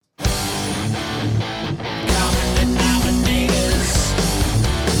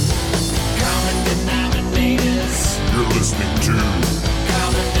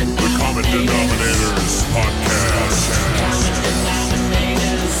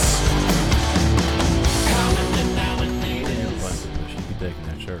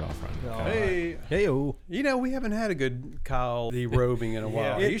Hey-o. You know, we haven't had a good Kyle derobing in a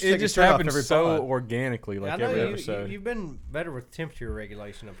while. Yeah. He used to It take his just shirt off happens every so pod. organically, I like know every you, episode. you've been better with temperature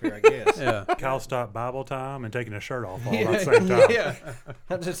regulation up here, I guess. Yeah. Kyle stopped Bible time and taking his shirt off all at the same time. Yeah.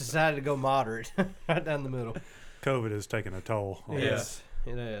 I just decided to go moderate, right down the middle. COVID has taken a toll on Yeah. us.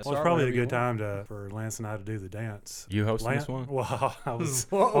 It is. Well, it's probably a good time for Lance and I to do the dance. You hosting this one? Well, I was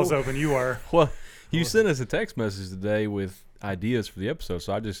Whoa. hoping you were. Well, you sent us a text message today with ideas for the episode,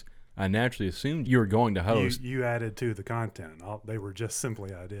 so I naturally assumed you were going to host. You added to the content. They were just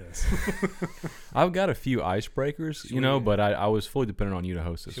simply ideas. I've got a few icebreakers, but I was fully dependent on you to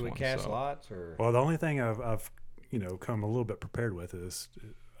host this Should we one. cast so. lots or? Well, the only thing I've come a little bit prepared with is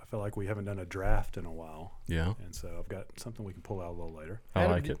I feel like we haven't done a draft in a while, Yeah, and so I've got something we can pull out a little later. I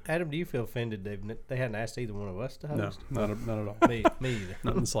Adam, like it. Adam, do you feel offended they hadn't asked either one of us to No, host? not at all. Me either.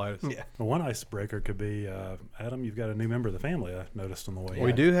 Not in the slightest. Yeah. Well, one icebreaker could be, Adam, you've got a new member of the family I noticed on the way.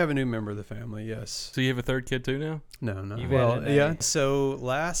 We in. do have a new member of the family, yes. So you have a third kid too now? No. You've Well, added a yeah. name. So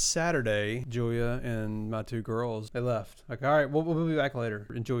last Saturday, Julia and my two girls, they left. Like, all right, we'll be back later.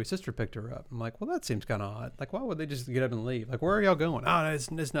 And Julia's sister picked her up. I'm like, well, that seems kind of odd. Like, why would they just get up and leave? Like, where are y'all going? Oh, no,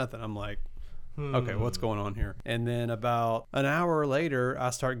 it's nothing. I'm like, okay, what's going on here? And then about an hour later,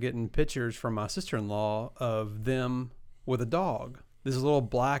 I start getting pictures from my sister-in-law of them with a dog. This little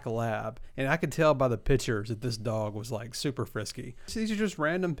black lab. And I could tell by the pictures that this dog was like super frisky. So these are just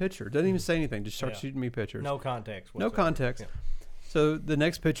random pictures. Doesn't even say anything. Just start Yeah. shooting me pictures. No context. No whatsoever. context. Yeah. So the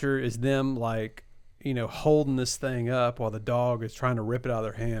next picture is them like, holding this thing up while the dog is trying to rip it out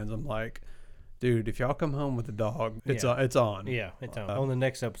of their hands. I'm like, dude, if y'all come home with the dog, it's Yeah. it's on. Yeah, it's on the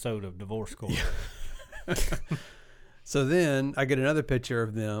next episode of Divorce Court. So then I get another picture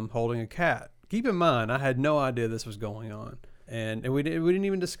of them holding a cat. Keep in mind, I had no idea this was going on. And we didn't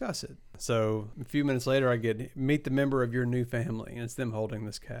even discuss it. So a few minutes later, I get meet the member of your new family, and it's them holding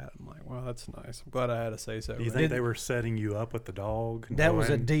this cat. I'm like, well, that's nice. I'm glad I had to say so. Do you think they were setting you up with the dog? That was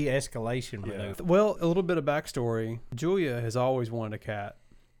a knowing- de-escalation maneuver. Well, a little bit of backstory. Julia has always wanted a cat.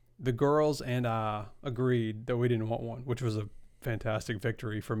 The girls and I agreed that we didn't want one, which was a fantastic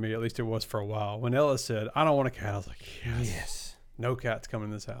victory for me. At least it was for a while. When Ella said, I don't want a cat, I was like, yes. No cats coming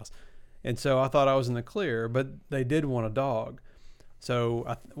in this house. And so I thought I was in the clear, but they did want a dog.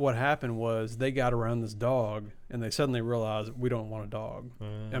 So what happened was they got around this dog, and they suddenly realized we don't want a dog.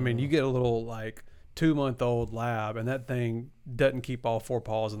 I mean, you get a little like 2-month-old lab, and that thing doesn't keep all four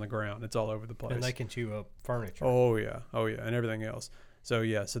paws on the ground. It's all over the place. And they can chew up furniture. Oh yeah, and everything else. So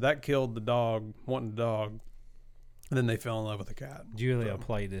that killed the dog, wanting the dog. And then they fell in love with the cat. Julia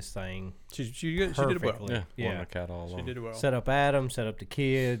played this thing. She did well. Perfectly. Yeah, wanting a cat all along. She did well. Set up Adam, set up the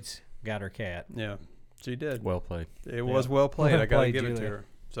kids, got her cat. Yeah, she did. Well played. It was well played. Well I gotta played, give it to Julia. her.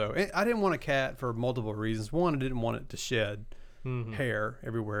 So I didn't want a cat for multiple reasons. One, I didn't want it to shed hair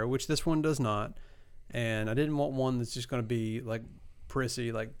everywhere, which this one does not. And I didn't want one that's just going to be like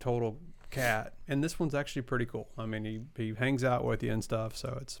prissy, like total cat. And this one's actually pretty cool. I mean, he hangs out with you and stuff.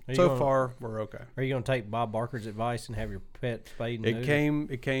 So far we're okay. Are you going to take Bob Barker's advice and have your pet spayed and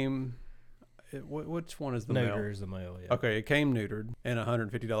neutered? Which one is the Neuter male? is the male, yeah. Okay, it came neutered and a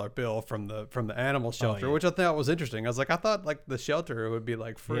 $150 bill from the animal shelter, yeah. which I thought was interesting. I thought like the shelter would be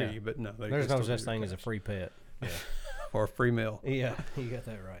like free, Yeah. but no, There's no such thing as a free pet. Yeah. or a free meal. Yeah, you got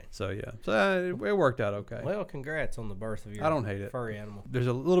that right. So it worked out okay. Well, congrats on the birth of your I don't hate it. furry animal. There's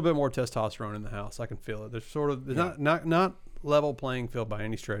a little bit more testosterone in the house. I can feel it. There's not level playing field by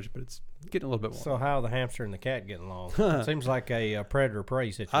any stretch, but it's getting a little bit more. So how are the hamster and the cat getting along? Seems like a predator-prey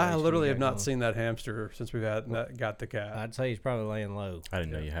situation. I literally you have got not going. seen that hamster since we've got the cat. I'd say he's probably laying low. I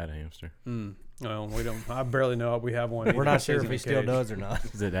didn't know you had a hamster. Well, we don't. I barely know we have one. We're either. not sure He's if in he a still cage. does or not.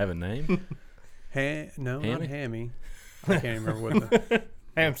 Does it have a name? No, Hammy? not Hammy. I can't even remember what the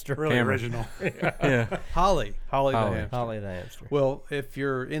Hamster. Really Hammer. original. Yeah. Holly the Holly. hamster. Holly the hamster. Well, if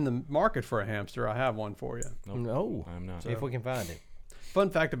you're in the market for a hamster, I have one for you. No. I'm not. If we can find it. Fun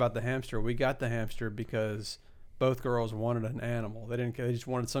fact about the hamster: we got the hamster because both girls wanted an animal. They didn't. They just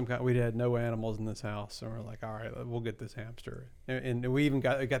wanted some kind. We had no animals in this house, so we're like, all right, we'll get this hamster. And we even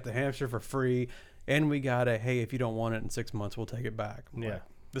got the hamster for free, and we got hey, if you don't want it in 6 months, we'll take it back. I'm Yeah. like,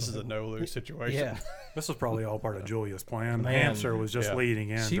 this is a no lose situation. Yeah. This was probably all part of Julia's plan. The Man. hamster was just Yeah. leading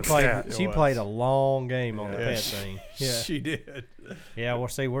in. She to the played. cat. She was. played a long game on the Yeah. pet thing. Yeah, she did. yeah. Well,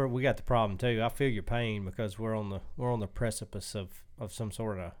 see, we got the problem too. I feel your pain because we're on the precipice of some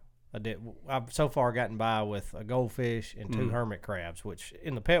sort of. I've so far gotten by with a goldfish and 2 hermit crabs, which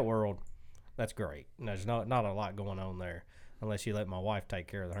in the pet world, that's great. And there's not a lot going on there, unless you let my wife take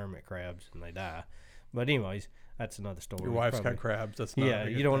care of the hermit crabs and they die. But anyways, that's another story. Your wife's Probably. got crabs. That's not Yeah, a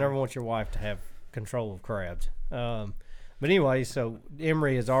you good don't thing. ever want your wife to have control of crabs. But anyway, so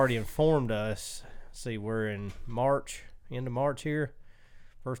Emery has already informed us. See, we're in March, end of March here,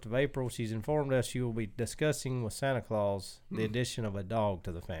 1st of April. She's informed us you will be discussing with Santa Claus the addition of a dog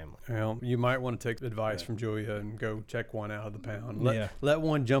to the family. Well, you might want to take advice from Julia and go check one out of the pound. Yeah. Let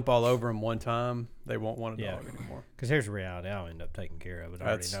one jump all over him one time. They won't want a dog anymore. Because here's the reality. I'll end up taking care of it. I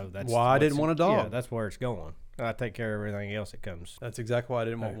That's already know that's why I didn't what's- want a dog. Yeah, that's where it's going. I take care of everything else that comes. That's exactly why I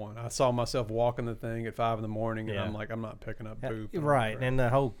didn't want one. I saw myself walking the thing at 5 a.m, and Yeah. I'm like, I'm not picking up poop. Right. And the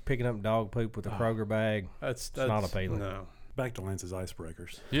whole picking up dog poop with the Kroger bag. that's not appealing. No. Back to Lance's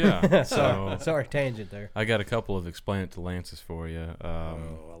icebreakers. Yeah. So Sorry, tangent there. I got a couple of explain it to Lance's for you. I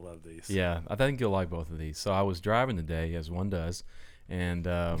love these. Yeah, I think you'll like both of these. So I was driving today, as one does, and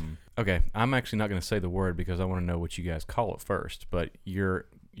okay, I'm actually not going to say the word because I want to know what you guys call it first. But you're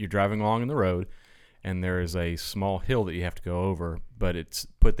driving along in the road, and there is a small hill that you have to go over, but it's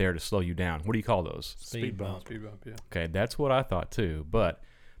put there to slow you down. What do you call those? Speed bump. Speed bump, yeah. Okay, that's what I thought too. But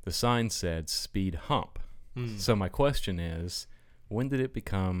the sign said speed hump. So my question is, when did it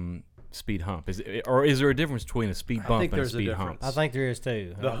become speed hump? Is there a difference between a speed bump think and a there's a speed difference. hump? I think there is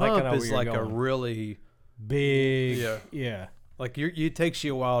too. The I think I hump know where is you're like a going. really big. Yeah. Like it takes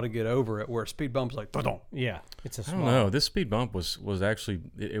you a while to get over it, where a speed bump's like, "Dun-dun." Yeah. It's a I small. don't know. This speed bump was actually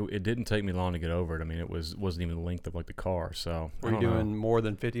it didn't take me long to get over it. I mean, wasn't even the length of like the car. So Were I you don't know. doing more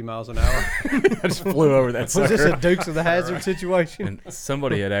than 50 miles an hour? I just flew over that Was sucker. this a Dukes of the Hazzard situation? And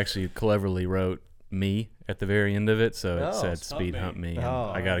somebody had actually cleverly wrote me at the very end of it, so it Oh, said stop speed me. hump me. And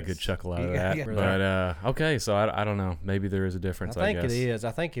Oh, I got a nice. good chuckle out of Yeah, that. yeah. But okay, so I don't know. Maybe there is a difference. I think guess. it is.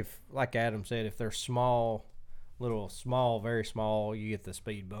 I think if, like Adam said, if they're small, very small, you get the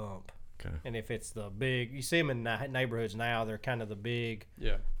speed bump. Okay. And if it's the big, you see them in neighborhoods now, they're kind of the big,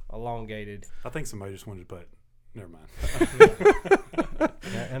 Yeah. elongated. I think somebody just wanted to put. Never mind.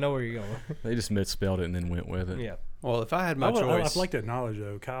 I know where you're going. They just misspelled it and then went with it. Yeah. Well, if I had my choice, I'd like to acknowledge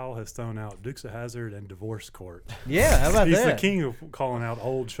though, Kyle has thrown out Dukes of Hazzard and Divorce Court. Yeah, how about He's that? the king of calling out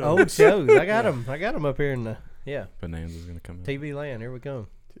old shows. Old shows. I got them up here in the, Bonanza's gonna come in. TV land. Here we go.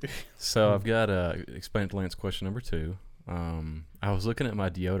 So I've got explain it to Lance question number 2. I was looking at my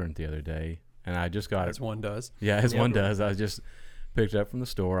deodorant the other day, and I just got as it. one does. Yeah, as one does. I just picked it up from the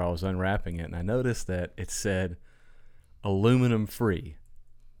store. I was unwrapping it, and I noticed that it said aluminum free.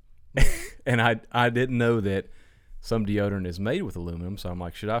 And I didn't know that some deodorant is made with aluminum, so I'm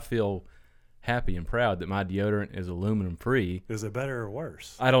like, should I feel happy and proud that my deodorant is aluminum free? Is it better or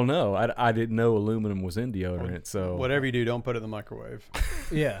worse? I don't know. I didn't know aluminum was in deodorant, so Whatever you do, don't put it in the microwave.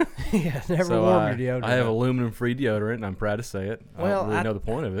 Yeah. Yeah. Never so warm your deodorant. I have up. aluminum free deodorant, and I'm proud to say it. I Well, don't really I- know the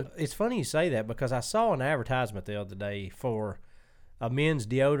point of it. It's funny you say that because I saw an advertisement the other day for a men's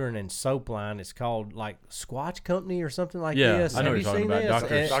deodorant and soap line. It's called like Squatch Company or something like Yeah, this. I know Have what you you're talking seen about.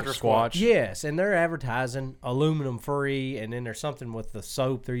 this? Dr. And- Squatch. Yes, and they're advertising aluminum free, and then there's something with the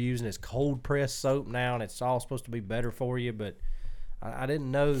soap they're using is cold pressed soap now, and it's all supposed to be better for you. But I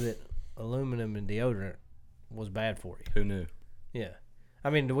didn't know that aluminum in deodorant was bad for you. Who knew? Yeah, I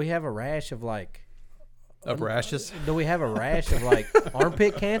mean, do we have a rash of like? Of rashes. Do we have a rash of like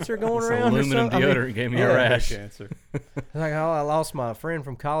armpit cancer going This around? aluminum or something? I mean, deodorant gave me yeah. a rash. Cancer. like, oh, I lost my friend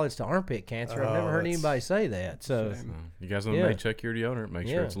from college to armpit cancer. I've Oh, never heard that's anybody say that. So, So, you guys want Yeah. to check your deodorant? Make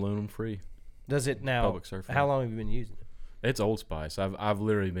sure Yeah. it's aluminum free. does it now? Public surfing. How long have you been using it? It's Old Spice. I've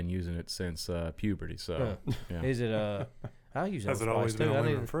literally been using it since puberty. So yeah. Is it I use Has Old it always Spice been too. I,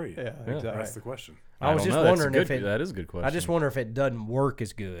 aluminum need, free? Yeah, Yeah. exactly. That's the question. I was don't just know. That's a wondering if good- it. that is a good question. I just wonder if it doesn't work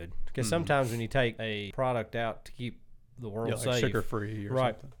as good because sometimes when you take a product out to keep the world Yeah, like safe, sugar free or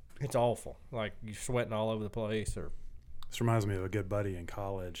right? something. It's awful. Like you're sweating all over the place, or This reminds me of a good buddy in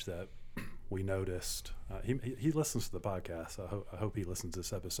college that we noticed. He listens to the podcast. I hope he listens to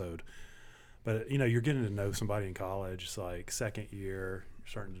this episode. But, you're getting to know somebody in college. It's like second year, you're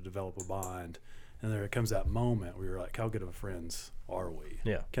starting to develop a bond. And there comes that moment where you're like, how good of friends are we?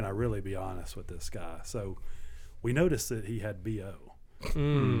 Yeah. Can I really be honest with this guy? So we noticed that he had BO.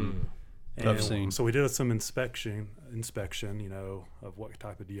 I've And seen. So we did some inspection, of what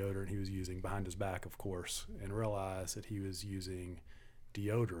type of deodorant he was using behind his back, of course, and realized that he was using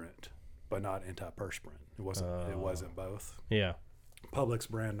deodorant, but not antiperspirant. It wasn't both. yeah. Publix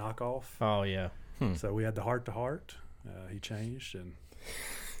brand knockoff. Oh yeah. So we had the heart to heart. He changed and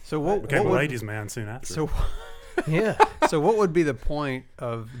So what became a would, ladies' man soon after. so Yeah. so what would be the point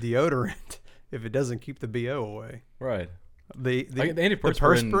of deodorant if it doesn't keep the BO away? right. The Antiperspirant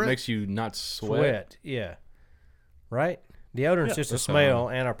perspirant? makes you not sweat. Sweat. Yeah. Right. Deodorant's Yeah, just a that's smell,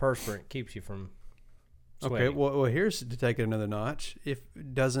 and a perspirant keeps you from. Okay, Sweating. well, here's to take it another notch. If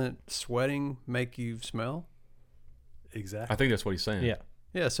doesn't sweating make you smell? Exactly. I think that's what he's saying. Yeah.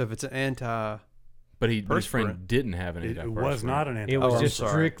 Yeah, so if it's an But his Perspirant. friend didn't have an It antiperspirant. was not an It was I'm just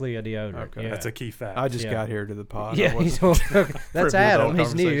sorry. strictly a deodorant. Okay. Yeah. That's a key fact. I just Yeah. got here to the pod. Yeah, I wasn't that's privy to the Adam. whole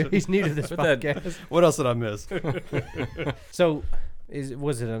He's new. conversation. He's new to this But that- podcast. What else did I miss? So,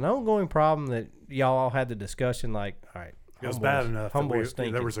 was it an ongoing problem that y'all all had the discussion? Like, all right, It was bad enough that Homeboy's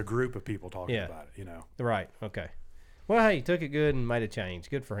stinking. there was a group of people talking Yeah. about it. Right. Okay. Well, hey, he took it good and made a change.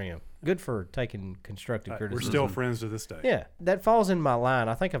 Good for him. Good for taking constructive We're criticism. still friends to this day. Yeah, that falls in my line.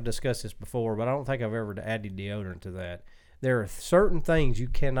 I think I've discussed this before, but I don't think I've ever added deodorant to that. There are certain things you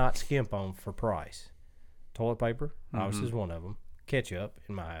cannot skimp on for price. Toilet paper, obviously, is one of them. Ketchup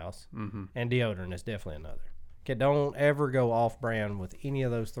in my house, and deodorant is definitely another. Okay, don't ever go off-brand with any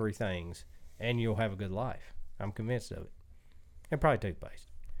of those three things, and you'll have a good life. I'm convinced of it. And probably toothpaste.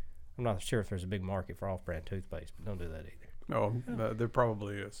 I'm not sure if there's a big market for off-brand toothpaste, but don't do that either. Oh, there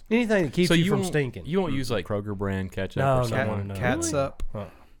probably is. Anything that keeps So you from won't- stinking. You won't use like Kroger brand ketchup No, or no, something? no. Catsup. No.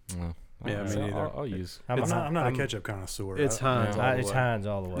 Yeah, me So neither. I'll use. I'm I'm a ketchup connoisseur. It's Heinz. Yeah. all the It's way. Heinz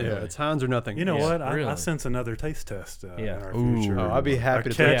all the way. Yeah, it's Heinz or nothing. You know Yeah, what? I really. sense another taste test Yeah. in our Ooh. future. Oh, I'd be happy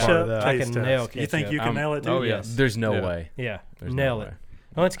A to take part of ketchup that. I taste can nail test. You think ketchup. you can nail it too? Oh, yes. There's no Yeah. way. Yeah, There's nail no it. way.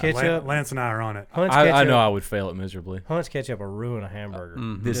 Hunt's ketchup. Lance and I are on it. Hunt's ketchup. I know I would fail it miserably. Hunt's ketchup will ruin a hamburger.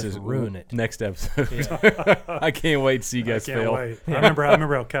 This Just is ruin it. next episode. Yeah. I can't wait to see you guys I can't fail. wait. I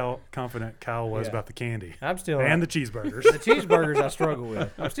remember how confident Kyle was Yeah. about the candy I'm still and not, the cheeseburgers. the cheeseburgers I struggle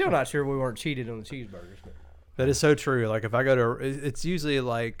with. I'm still not sure we weren't cheated on the cheeseburgers. But That is so true. Like if I go to, it's usually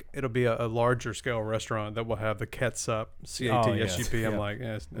like it'll be a larger scale restaurant that will have the catsup, CATSUP. yeah. I'm like,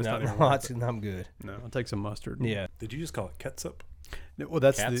 it's no, not even no, worth it. I'm good. No, I'll take some mustard. Yeah, Did you just call it ketchup? Well,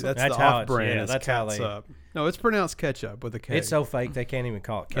 that's the Catsup? that's That's the how off it's- brand. yeah, is that's how they- catsup. No, it's pronounced ketchup with a K. it's so fake they can't even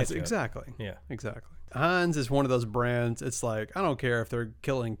call it That's ketchup. exactly. Yeah, Exactly. Heinz is one of those brands. It's like I don't care if they're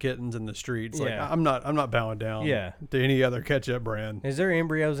killing kittens in the streets. Like Yeah. I'm not bowing down. Yeah. To any other ketchup brand. is there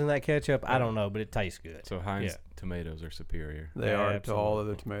embryos in that ketchup? I don't know, but it tastes good. So Heinz Yeah. tomatoes are superior. They Yeah, are to all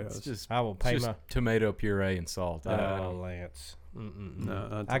other absolutely. tomatoes. It's just, I will it's pay just my. tomato puree and salt. Oh, Lance. Mm-mm-mm. No,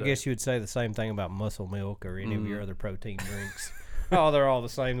 not I today. guess you would say the same thing about Muscle Milk or any of Mm. your other protein drinks. Oh, they're all the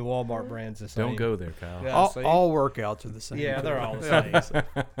same. The Walmart brand's the same. Don't go there, Kyle. Yeah. all, see? all workouts are the same. Yeah, they're all the same.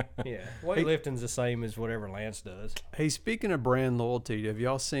 Yeah, weightlifting's the same as whatever Lance does. Hey, speaking of brand loyalty, have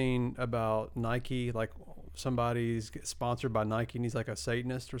y'all seen about Nike? Like somebody's sponsored by Nike and he's like a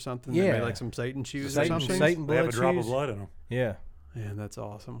Satanist or something. They Yeah. made like some Satan shoes Satan- or something. Satan They have a blood drop of shoes? blood in them. Yeah, Man, that's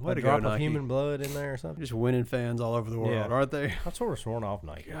awesome. a Way to go, drop of Nike. human blood in there or something. Just winning fans all over the world, Yeah. aren't they? I've sort of sworn off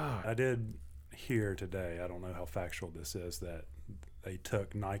Nike. God. I did hear today, I don't know how factual this is, that they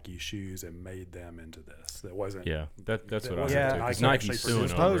took Nike shoes and made them into this. That wasn't. Yeah, that's what I wasn't Yeah. heard too. 'cause Nike Nike's actually suing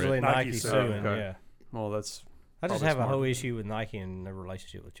produced over Supposedly it. Nike's Nike's suing, suing. okay. Yeah, Well, that's I just Probably have a whole smart. issue with Nike and their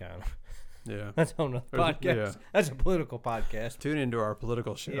relationship with China. yeah. That's on a There's- podcast. yeah. That's a political podcast. Tune into our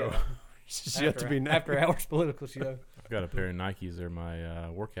political show. Yeah. Just yet to be named. after hours political show. I've got a pair of Nikes. They're my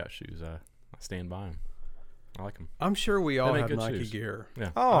workout shoes. I stand by them. I like them. I'm sure we all make have good Nike shoes. gear.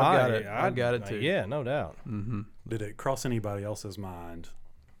 Yeah. Oh, I've got it. I've got it too. Yeah, no doubt. Mm-hmm. Did it cross anybody else's mind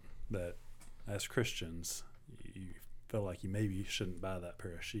that as Christians, you feel like you maybe shouldn't buy that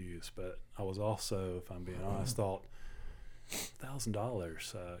pair of shoes? But I was also, if I'm being honest, thought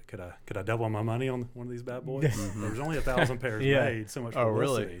 $1,000. Could I double my money on one of these bad boys? There's only 1,000 pairs Yeah. made. So much Oh,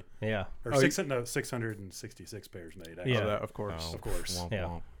 really? publicity. Yeah. Or Oh, 666 pairs made. Actually. Yeah. Oh, that, of course. Oh, Of course. womp Yeah.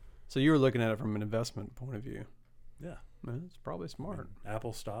 womp. So you were looking at it from an investment point of view. Yeah. Man, it's probably smart.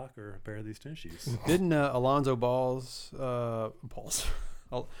 Apple stock or a pair of these tennis shoes. Didn't Alonzo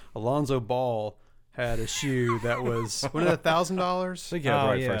Alonzo Ball had a shoe that was what is it, $1,000? They got it Oh,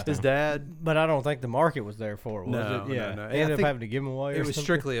 right yeah. first His time. dad. But I don't think the market was there for it, was No, it? no, Yeah. no. They I ended up think having to give them away. It or was something?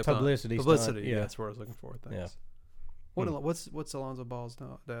 strictly a publicity. Publicity. Yeah. That's where I was looking for. Thanks. Yeah. What? What's Alonzo Ball's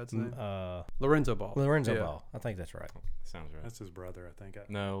dad's name? Uh, Lorenzo Ball. Lorenzo Yeah. Ball. I think that's right. Sounds right. That's his brother, I think.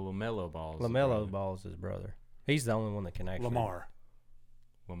 No, LaMelo balls. LaMelo Ball is his brother. He's the only one that can actually. Lamar.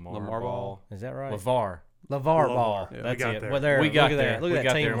 Lamar Ball. Is that right? LeVar. LeVar LeVar. Ball. Yeah. That's We got it. there. Well, there. We Look got at there. that. Look We at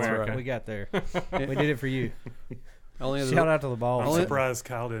got that there, teamwork. America. We got there. We did it for you. Only Shout out to the Balls. I'm Only- surprised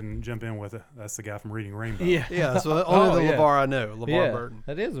Kyle didn't jump in with it. That's the guy from Reading Rainbow. Yeah. Yeah, so only the yeah. LeVar I know, LeVar Yeah, Burton.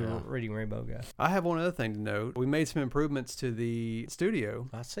 that is a Yeah. Reading Rainbow guy. I have one other thing to note. We made some improvements to the studio.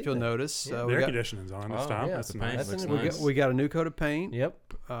 I see. If you'll that. notice, Yeah. The we air got conditioning's on this Oh, time. yeah, That's the nice. paint That's looks in- nice. we got a new coat of paint.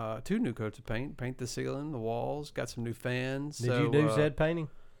 Yep. 2 new coats of paint. Paint the ceiling, the walls. Got some new fans. Did so, you do Zed painting?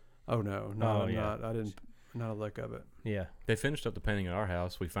 Oh no, Oh, I'm yeah. not. I didn't. Not a lick of it. Yeah. They finished up the painting at our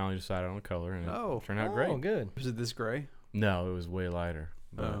house. We finally decided on a color, and Oh. it turned out Oh, great. good. Was it this gray? No, it was way lighter.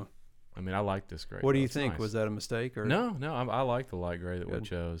 But, Oh. I mean, I like this gray. What do though. you It's think? nice. Was that a mistake or No, I like the light gray that we Good.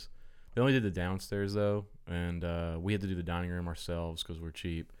 chose. They only did the downstairs though, and we had to do the dining room ourselves because we're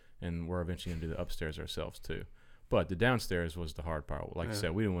cheap. and we're eventually gonna do the upstairs ourselves too. But the downstairs was the hard part. Like I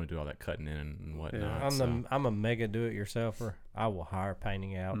said, we didn't want to do all that cutting in and whatnot. I'm a mega do-it-yourselfer. I will hire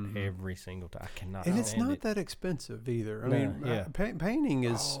painting out every single time. I cannot. And it's stand not it. that expensive either. I No, mean, yeah. Painting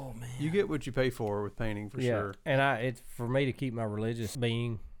is you get what you pay for with painting for sure. And it's for me to keep my religious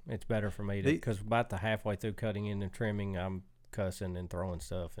being. It's better for me to because about the halfway through cutting in and trimming, I'm cussing and throwing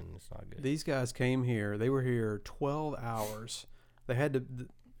stuff, and it's not good. These guys came here. They were here 12 hours. They had to.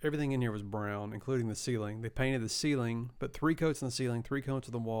 Everything in here was brown, including the ceiling. They painted the ceiling, put 3 coats on the ceiling, 3 coats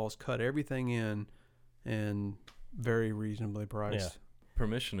on the walls, cut everything in, and very reasonably priced. Yeah.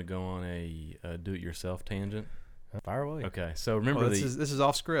 Permission to go on a do-it-yourself tangent. Fire away. Okay, so remember this is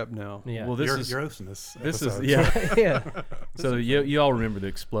off script now. Yeah. Well, You're hosting this. This is episode. yeah. yeah. So you all remember the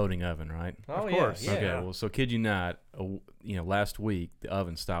exploding oven, right? Oh, Of course. Yeah. Okay, Yeah. well, so kid you not, last week the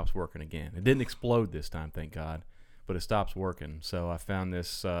oven stops working again. It didn't explode this time, thank God, but it stops working. So I found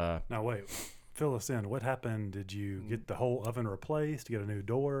this. Now wait, fill us in. What happened? Did you get the whole oven replaced? Get a new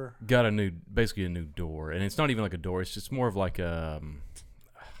door? Got basically a new door, and it's not even like a door. It's just more of like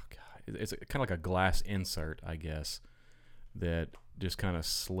it's kind of like a glass insert, I guess, that just kind of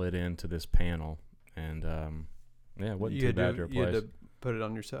slid into this panel, and it wasn't too bad to replace. You had to put it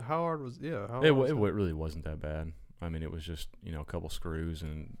on yourself. How hard was? Yeah, how It hard was really wasn't that bad. I mean, it was just a couple screws,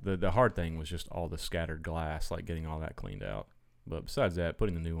 and the hard thing was just all the scattered glass, like getting all that cleaned out. But besides that,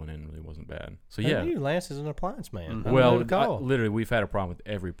 putting the new one in really wasn't bad. So yeah. You, Lance is an appliance man. I don't know Well, who to call. literally, we've had a problem with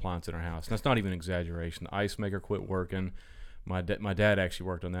every appliance in our house. And that's not even an exaggeration. The ice maker quit working. My dad actually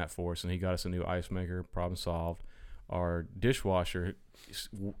worked on that for us, and he got us a new ice maker. Problem solved. Our dishwasher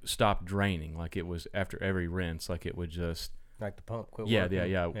stopped draining. Like it was after every rinse, like it would just like the pump quit yeah.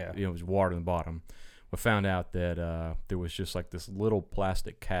 working. It was water in the bottom. We found out that there was just like this little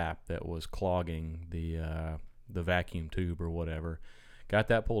plastic cap that was clogging the vacuum tube or whatever. Got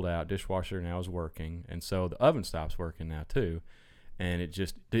that pulled out. Dishwasher now is working, and so the oven stops working now too, and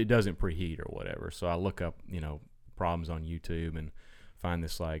it doesn't preheat or whatever. So I look up problems on YouTube and find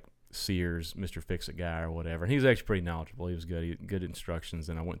this like Sears Mr. Fix-It guy or whatever, and he was actually pretty knowledgeable. He was good. He had good instructions,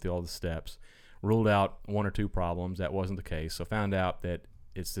 and I went through all the steps, ruled out 1 or 2 problems. That wasn't the case. So found out that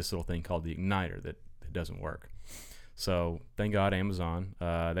it's this little thing called the igniter that doesn't work. So thank God Amazon,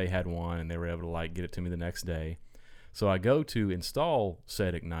 they had one, and they were able to like get it to me the next day. So I go to install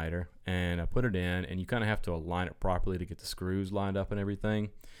said igniter, and I put it in, and you kind of have to align it properly to get the screws lined up and everything.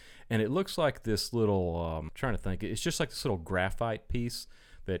 And it looks like this little, I'm trying to think, it's just like this little graphite piece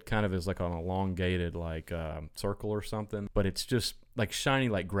that kind of is like an elongated like circle or something, but it's just like shiny,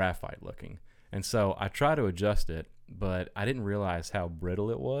 like graphite looking. And so I try to adjust it, but I didn't realize how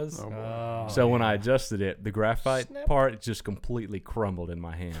brittle it was. So when I adjusted it, the graphite part just completely crumbled in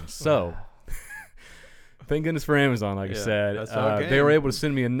my hands. So thank goodness for Amazon, like I said. They were able to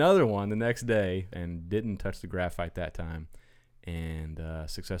send me another one the next day and didn't touch the graphite that time, and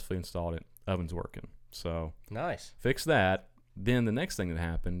successfully installed it. Oven's working. So nice. Fix that. Then the next thing that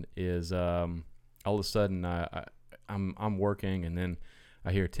happened is all of a sudden I'm working, and then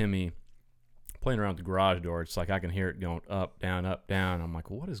I hear Timmy playing around with the garage door. It's like I can hear it going up, down, up, down. I'm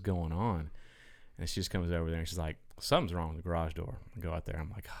like, what is going on? And she just comes over there and she's like, something's wrong with the garage door. I go out there. I'm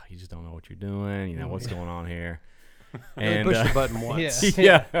like, you just don't know what you're doing. What's going on here? And push the button once.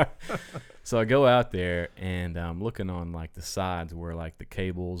 Yeah. So I go out there, and I'm looking on like the sides where like the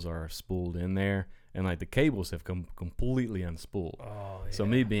cables are spooled in there, and like the cables have come completely unspooled. So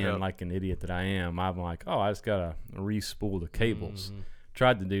me being like an idiot that I am, I'm like, I just gotta re-spool the cables.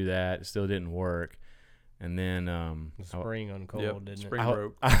 Tried to do that, it still didn't work. And then the spring uncoiled, didn't spring it?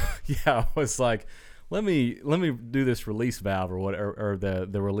 broke. I was like, let me do this release valve or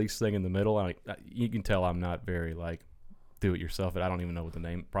the release thing in the middle. You can tell I'm not very like do it yourself. I don't even know what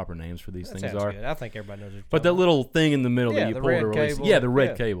the proper names for these That things sounds are. good. I think everybody knows it. But that little thing in the middle that you the pull to red release, cable. the red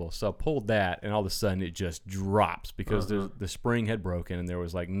Yeah. cable. So I pulled that, and all of a sudden it just drops because the spring had broken, and there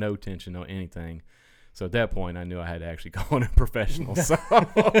was like no tension, no anything. So at that point, I knew I had to actually call in a professional. So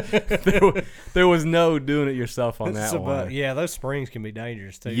there was no doing it yourself on that one. Yeah, those springs can be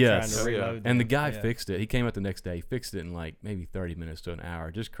dangerous too. Yes. Trying to reload And the them. guy fixed it. He came out the next day. He fixed it in like maybe 30 minutes to an hour.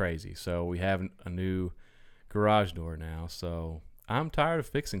 Just crazy. So we have a new garage door now. So I'm tired of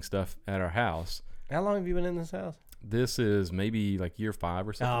fixing stuff at our house. How long have you been in this house? this is maybe like year 5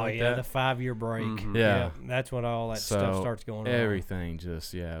 or something Oh like yeah, that. the 5-year break. Mhm. Yeah. that's when all that stuff starts going on. Everything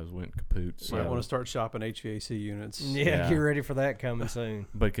just went kaput. So. Might want to start shopping HVAC units. Yeah, Yeah. get ready for that coming soon.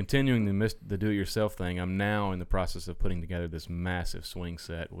 But continuing the do-it-yourself thing, I'm now in the process of putting together this massive swing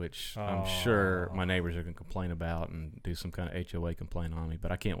set, which I'm sure my neighbors are going to complain about and do some kind of HOA complaint on me.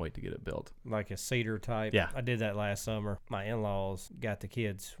 But I can't wait to get it built. Like a cedar type. Yeah. I did that last summer. My in-laws got the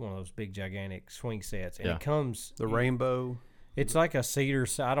kids one of those big gigantic swing sets, and Yeah. it comes The rainbow. It's like a cedar.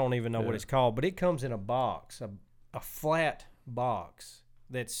 I don't even know what Yeah. it's called, but it comes in a box, a flat box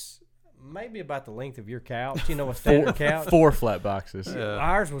that's maybe about the length of your couch. You know, a standard couch. 4 flat boxes. Yeah.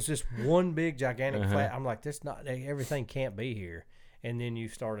 Ours was just one big gigantic Uh-huh. flat. I'm like, this not everything can't be here. And then you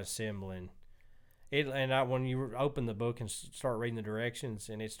start assembling it. And when you open the book and start reading the directions,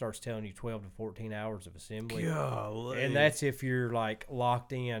 and it starts telling you 12 to 14 hours of assembly. Golly. And that's if you're like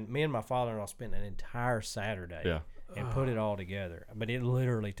locked in. Me and my father-in-law spent an entire Saturday Yeah. and put it all together. But it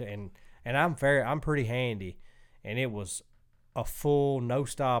literally and I'm pretty handy, and it was a full no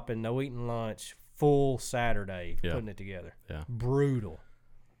stopping, no eating lunch, full Saturday Yeah. putting it together. Yeah. Brutal.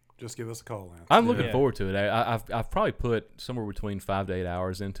 Just give us a call, Lance. I'm looking Yeah. forward to it. I've probably put somewhere between 5 to 8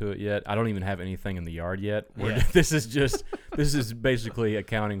 hours into it yet. I don't even have anything in the yard yet. Yeah. This is basically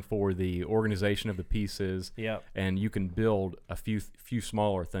accounting for the organization of the pieces. Yep. And you can build a few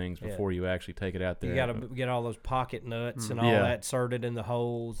smaller things Yeah. before you actually take it out there. You got to get all those pocket nuts and all Yeah. that inserted in the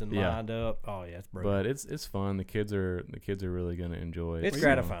holes and Yeah. lined up. Oh yeah, it's brutal. But it's fun. The kids are really going to enjoy it. It's So,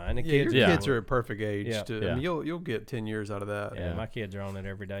 gratifying. The Yeah, kids, your Yeah. kids are at perfect age. Yeah. To, I Yeah. mean, you'll get 10 years out of that. Yeah, Yeah. my kids are on it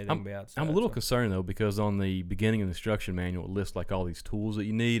every day. They can be outside. I'm a little so. concerned though because on the beginning of the instruction manual it lists like all these tools that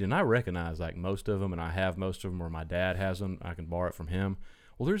you need, and I recognize like most of them, and I have most of them, or my dad has them. I can borrow it from him.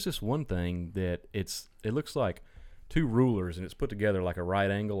 Well, there's this one thing that it looks like 2 rulers, and it's put together like a right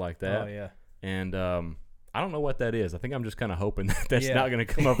angle like that. Oh yeah. And I don't know what that is. I think I'm just kind of hoping that that's Yeah. not going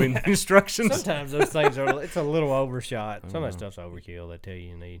to come up in the instructions. Sometimes those things it's a little overshot. Some of that know. stuff's overkill. They tell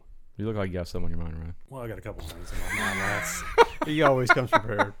you need. You look like you got something on your mind, Ryan. Well, I got a couple things in my mind, Lance. He always comes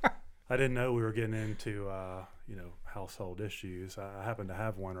prepared. I didn't know we were getting into, household issues. I happen to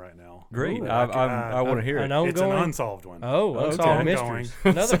have one right now. Great. But I want to hear an it. own- It's an Ongoing? unsolved one. Oh, Okay. Unsolved Ongoing.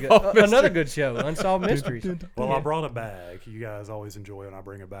 Mysteries. Another good show. Unsolved Mysteries. Well, I brought a bag. You guys always enjoy when I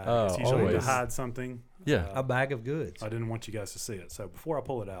bring a bag. Oh, It's usually always. to hide something. Yeah. A bag of goods. I didn't want you guys to see it. So before I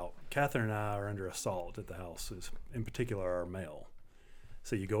pull it out, Catherine and I are under assault at the house, in particular our mail.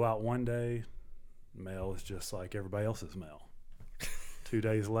 So you go out one day, mail is just like everybody else's mail. 2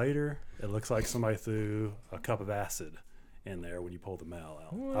 days later, it looks like somebody threw a cup of acid in there when you pull the mail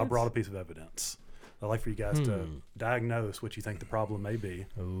out. I brought a piece of evidence. I'd like for you guys to diagnose what you think the problem may be.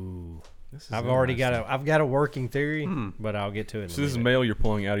 Ooh. This is I've already interesting. got a working theory, but I'll get to it in So a this is minute. mail you're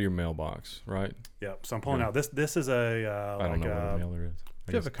pulling out of your mailbox, right? Yep. So I'm pulling out. This is a I don't like know what a, a mailer is.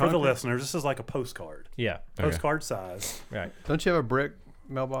 I Do you have guess- a for the concrete- listeners. This is like a postcard, Yeah. Okay. postcard size. Right. Don't you have a brick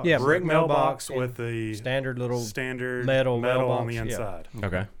mailbox? Yeah, Brick mailbox and with the Standard little. standard metal on mailbox, the yeah. inside.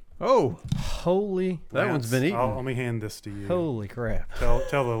 Okay. Oh, Holy that one's been eaten. Let me hand this to you. holy crap. Tell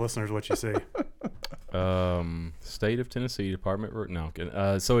the listeners what you see. State of Tennessee Department. No.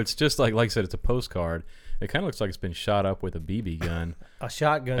 Okay. So it's just like I said, it's a postcard. It kind of looks like it's been shot up with a BB gun, A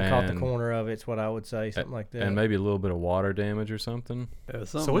shotgun caught the And- corner of it's what I would say, something like that. and maybe a little bit of water damage or something. Yeah,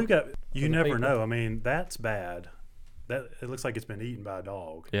 So we've got. You the never people. know. I mean, that's bad. That it looks like it's been eaten by a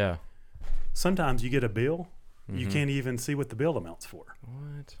dog. Yeah. Sometimes you get a bill, you Mhm. can't even see what the bill amounts for.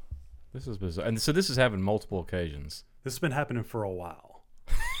 What? This is bizarre. And so this has happened multiple occasions. This has been happening for a while.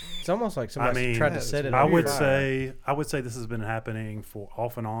 It's almost like somebody mean, tried to that set is it I on would fire. say this has been happening for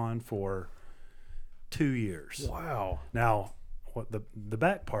off and on for 2 years. Wow. Now, what the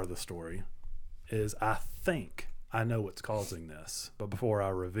back part of the story is, I think I know what's causing this. But before I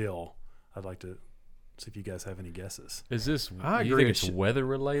reveal, I'd like to see if you guys have any guesses. Is this? I do you agree think with it's weather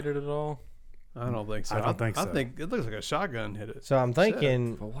related at all? I don't think so. I don't think I so. think it looks like a shotgun hit it. So I'm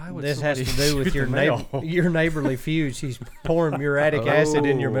thinking But why would this has to somebody do with shoot your the mail? your neighborly feuds. He's pouring muriatic acid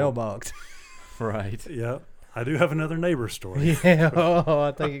in your Oh. mailbox. Right. Yeah, I do have another neighbor story. Yeah. Oh,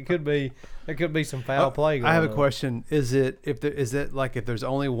 I think it could be. There could be some foul play going I have a on. question. Is that like if there's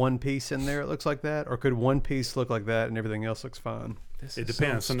only one piece in there, it looks like that, or could one piece look like that and everything else looks fine? This It is so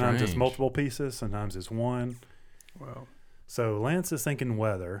depends. Sometimes it's strange. multiple pieces. Sometimes it's one. Wow. So Lance is thinking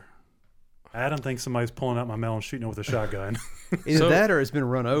weather. Adam thinks somebody's pulling out my mail and shooting it with a shotgun. Either So, that or it's been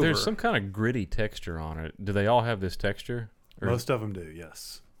run over. There's some kind of gritty texture on it. Do they all have this texture? Or- Most of them do,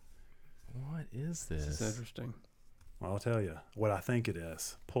 yes. What is This is this? interesting. Well, I'll tell you what I think it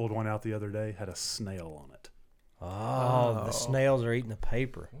is. Pulled one out the other day, had a snail on it. Oh, Oh. the snails are eating the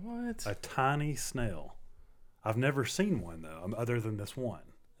paper. What? A tiny snail. I've never seen one though, other than this one.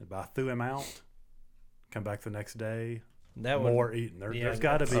 But I threw him out. Come back the next day. More eating. There's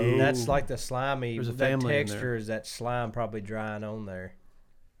got to be. That's like the slimy. There's a that family in texture there. is that slime probably drying on there.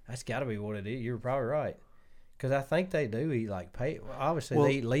 That's got to be what it is. You're probably right. Because I think they do eat like paper. Obviously, Well,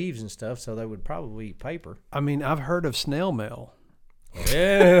 they eat leaves and stuff, so they would probably eat paper. I mean, I've heard of snail mail. Ew.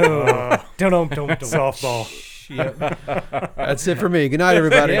 Softball. Yep. That's it for me. Good night,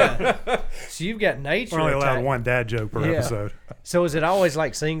 everybody. Yeah. So you've got nature. We're only allowed attack- one dad joke per Yeah. episode. So is it always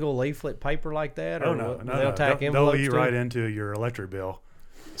like single leaflet paper like that? Or Oh no, what- no, they'll no. tack They'll envelopes eat to right it? into your electric bill.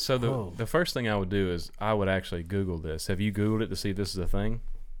 So Whoa. the first thing I would do is I would actually Google this. Have you Googled it to see if this is a thing?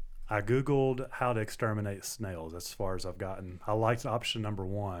 I Googled how to exterminate snails as far as I've gotten. I liked option number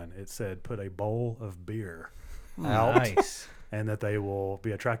 1. It said put a bowl of beer out Nice. and that they will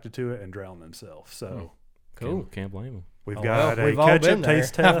be attracted to it and drown themselves. So Cool. Can't blame them. we've Oh, got well, a we've all been ketchup there.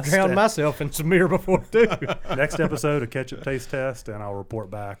 taste I've test. drowned myself in some beer before too. Next episode, a ketchup taste test, and I'll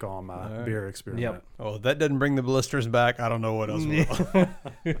report back on my All right. beer experiment. Yep. Oh, if that doesn't bring the blisters back, I don't know what else will.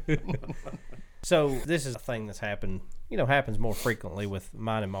 So this is a thing that's happened, happens more frequently with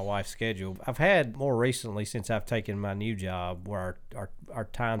mine and my wife's schedule. I've had more recently since I've taken my new job where our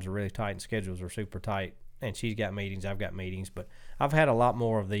times are really tight and schedules are super tight. And she's got meetings, I've got meetings. But I've had a lot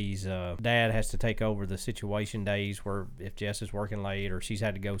more of these dad has to take over the situation days where if Jess is working late or she's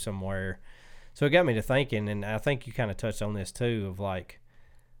had to go somewhere. So it got me to thinking, and I think you kind of touched on this too, of like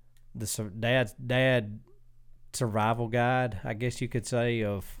dad survival guide, I guess you could say,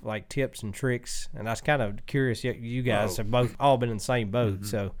 of like tips and tricks. And I was kind of curious. You guys have both all been in the same boat,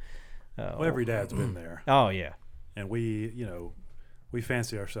 so. Well, every dad's been there, Oh yeah, and we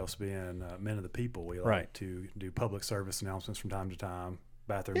fancy ourselves being men of the people. We like Right. to do public service announcements from time to time,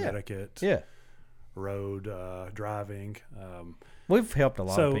 bathroom Yeah. etiquette, yeah. road driving. We've helped a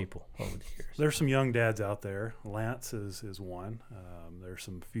lot of So- people over the years. There's some young dads out there. Lance is one. There's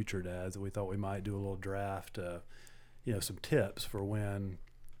some future dads that we thought we might do a little draft. Some tips for when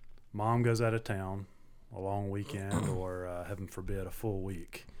mom goes out of town, a long weekend, or heaven forbid, a full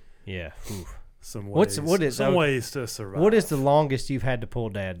week. Yeah. Oof. Some What's- ways, what is- some ways to survive. What is the longest you've had to pull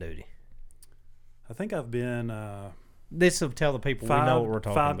dad duty? I think I've been This will tell the people we know what we're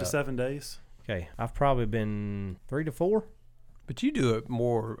talking 5 about. to 7 days. Okay, I've probably been 3 to 4. But you do it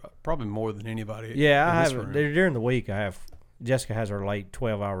probably more than anybody. Yeah, I in this have room. during the week. I have Jessica has her late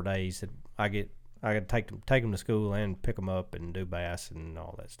 12-hour days that I got to take them to school and pick them up and do baths and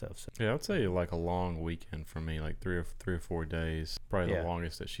all that stuff. So, Yeah, I would say like a long weekend for me, like three or 4 days. Probably Yeah. the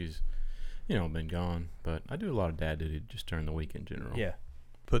longest that she's, been gone. But I do a lot of dad duty just during the week in general. yeah,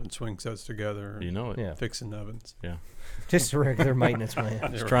 Putting swing sets together, You know it. yeah, fixing ovens. just a regular maintenance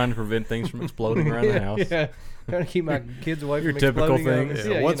man. Just trying to prevent things from exploding around the house. Yeah, trying to keep my kids away Your from typical exploding things. ovens.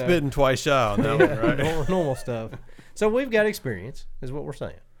 Yeah, Yeah, once bitten, twice shy on that one, right? normal stuff. So we've got experience, is what we're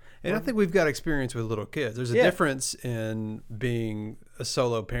saying. And I think we've got experience with little kids. There's a Yeah. difference in being a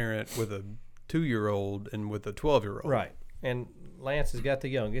solo parent with a 2-year-old and with a 12-year-old. Right. And Lance has got the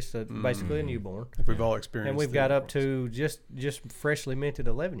youngest, basically a newborn. We've all experienced. And we've the got up newborns. to just freshly minted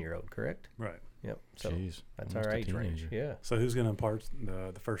 11-year-old, correct? Right. Yep. So Jeez, that's almost our a age range. teenager. Yeah. So who's going to impart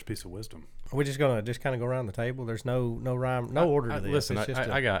the first piece of wisdom? We're just gonna kind of go around the table. There's no rhyme, no order to this. Listen, It's just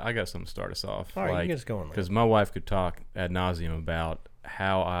I got something to start us off. all right, you get us going. Because my wife could talk ad nauseum about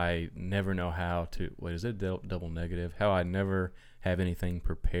how I never know how to. What is it? Double negative. How I never have anything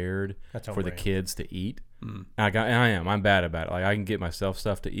prepared That's on for the brand. kids to eat. I'm bad about it. Like I can get myself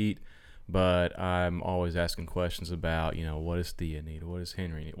stuff to eat, but I'm always asking questions about what does Thea need? What does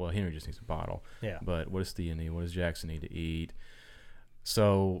Henry need? Well, Henry just needs a bottle. Yeah. But what does Thea need? What does Jackson need to eat?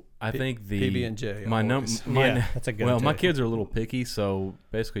 So I think the PB&J my number always. Yeah, that's a good. well, my tip. kids are a little picky, so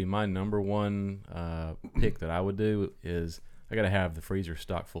basically my number one pick that I would do is I got to have the freezer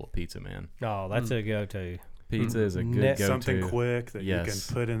stocked full of pizza, man. Oh, that's a go-to. Pizza is a good Net- go-to. Something quick that Yes.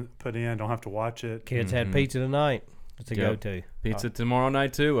 you can put in. Don't have to watch it. Kids had pizza tonight. It's a Yep. go-to. Pizza tomorrow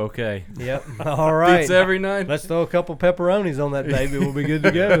night too. Okay. Yep. All right. Pizza every night. Let's throw a couple pepperonis on that baby. We'll be good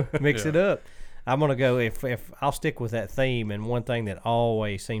to go. Mix it up. I'm gonna go if I'll stick with that theme. And one thing that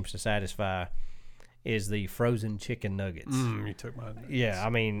always seems to satisfy is the frozen chicken nuggets. You took my. Yeah, I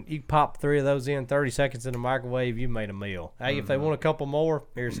mean, you pop 3 of those in 30 seconds in the microwave, you made a meal. Hey, if they want a couple more,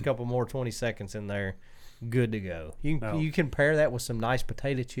 here's a couple more 20 seconds in there. Good to go. No. You can pair that with some nice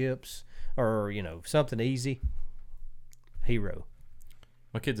potato chips or, something easy. Hero.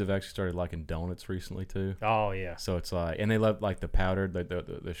 My kids have actually started liking donuts recently too. Oh, yeah. So it's like, and they love like the powdered,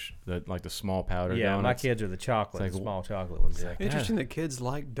 the small powdered Yeah, my donuts. kids are the chocolate, It's the like- small chocolate ones. like, Interesting that kids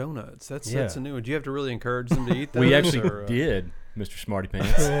like donuts. That's Yeah. a new one. Do you have to really encourage them to eat those? We actually or, did. Mr. Smarty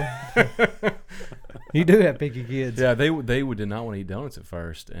Pants. You do have picky kids. Yeah, they did not want to eat donuts at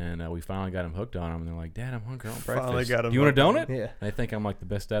first, and we finally got them hooked on them. And they're like, "Dad, I'm hungry. I want breakfast. Finally got 'em Do you want a hooked on donut?" Yeah. They think I'm like the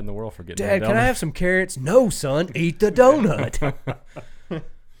best dad in the world for getting. Dad, a can I donut. have some carrots? No, son. Eat the donut.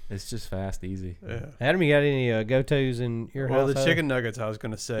 It's just fast, easy. Yeah. Adam, you got any go-tos in your Well, house? the chicken nuggets, I was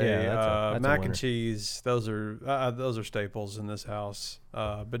going to say, Yeah, that's a mac winner. and cheese. Those are staples in this house.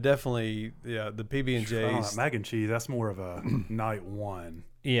 But definitely, yeah, the PB and J's. Mac and cheese, that's more of a night one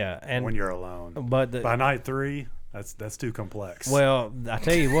Yeah, and when you're alone. but By night three, that's too complex. well, I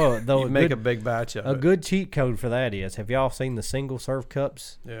tell you what, though, You make a big batch of a it. good cheat code for that is: have y'all seen the single serve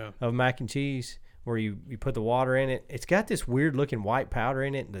cups Yeah. of mac and cheese? Where you put the water in it. It's got this weird looking white powder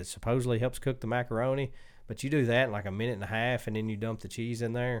in it that supposedly helps cook the macaroni. But you do that in like a minute and a half, and then you dump the cheese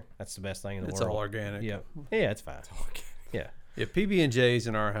in there. That's the best thing in the It's world. all organic. Yeah, yeah, it's fine. Yeah, Yeah, PB and J's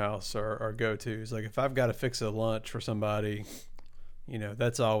in our house are go tos. Like if I've got to fix a lunch for somebody,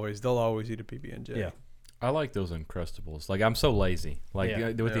 they'll always eat a PB and J. yeah. I like those Uncrustables. Like I'm so lazy. Like Yeah.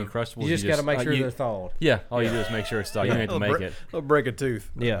 with the Yeah. Uncrustables, You just got to make sure you- they're thawed. Yeah, all you do is make sure it's thawed. You don't have to make it. They'll break a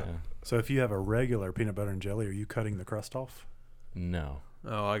tooth. Yeah. so if you have a regular peanut butter and jelly, are you cutting the crust off? No,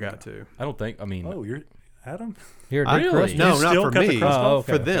 Oh, I got to. I don't think. I mean, Oh, you're Adam? You're a I- deep Really? crust. No, You not still for cut the me. crust off?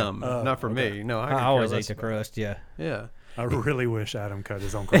 For Okay. them, Oh, not for okay. me. No, I, I could always care ate less the about it. crust. Yeah. Yeah. I really wish Adam cut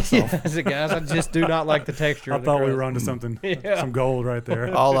his own crust off. Yeah, so guys, I just do not like the texture. I of the thought we crust. were onto something, Yeah. some gold right there.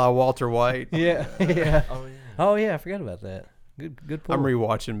 A la Walter White. Yeah, yeah. oh yeah. Oh yeah, I forgot about that. Good point. I'm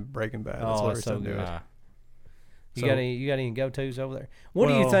rewatching Breaking Bad. That's Oh, what it's so good. You So- got any go tos over there? What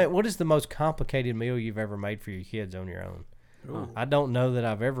do you Well- think? What is the most complicated meal you've ever made for your kids on your own? Ooh. I don't know that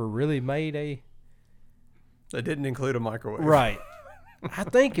I've ever really made a That didn't include a microwave. right. I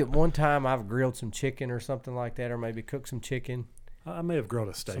think at one time I've grilled some chicken or something like that, or maybe cooked some chicken. I may have grilled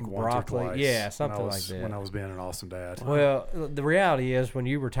a steak Some once broccoli. or twice. Yeah, when something I was, like that. When I was being an awesome dad. Well, the reality is when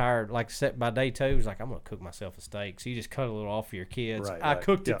you retired, like set by day two, it's like I'm gonna cook myself a steak. So you just cut a little off for your kids. Right, I right.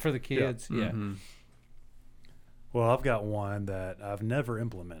 cooked Yeah, it for the yeah. kids. Yeah. Mhm. Well, I've got one that I've never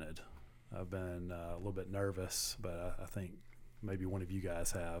implemented. I've been a little bit nervous, but I think maybe one of you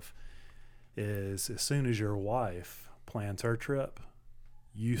guys have. Is as soon as your wife plans her trip,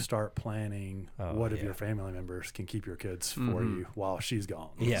 you start planning Oh, what of yeah. your family members can keep your kids for Mhm. you while she's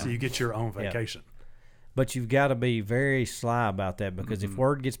gone. Yeah. So you get your own Yeah. vacation. But you've got to be very sly about that because if Mhm.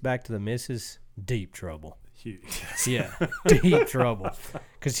 word gets back to the missus, deep trouble. Yes. Yeah, deep trouble.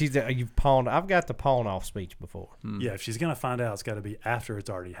 Because you've pawned. I've got the pawn off speech before, Mm. Yeah, if she's gonna find out, it's got to be after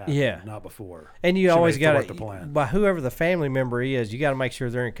it's already happened, Yeah. not before. and you She always may still got have to plan. by whoever the family member is, you got to make sure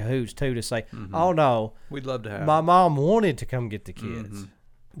they're in cahoots too. To say, Mhm. oh no, We'd love to have. my mom wanted to come get the kids. Mhm.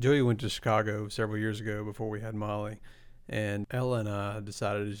 Joey went to Chicago several years ago before we had Molly, and Ella and I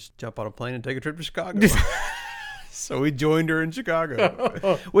decided to just jump on a plane and take a trip to Chicago. So we joined her in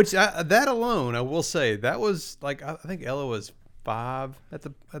Chicago, which that alone, I will say, that was like I think Ella was 5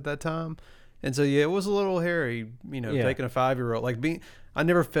 at that time, and so yeah, it was a little hairy, Yeah. taking a 5-year-old. I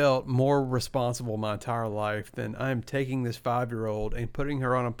never felt more responsible my entire life than I'm taking this 5-year-old and putting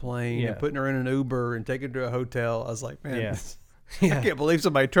her on a plane Yeah. and putting her in an Uber and taking her to a hotel. I was like, man, Yeah. I Yeah. can't believe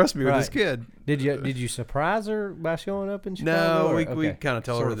somebody trusts me with this Right. kid. Did you surprise her by showing up in Chicago? No, or- we okay. kind of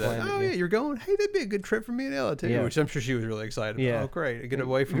told Sort her of that. planned it, Oh yeah, you're going. Hey, that'd be a good trip for me and Ella too. Yeah. Which I'm sure she was really excited. Yeah. About. Oh great, get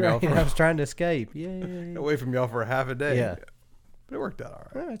away from y'all Right, I for was trying to escape. Yeah. away from y'all for a half a day. Yeah. But it worked out all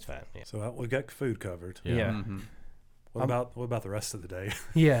right. Oh, that's fine. Yeah. So we've got food covered. Yeah. Mhm. What about the rest of the day?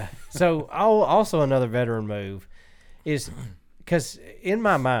 Yeah. So also another veteran move is because in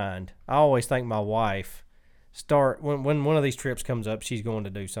my mind, I always think my wife when one of these trips comes up, she's going to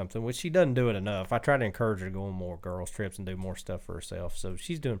do something, which she doesn't do it enough. I try to encourage her to go on more girls trips and do more stuff for herself. So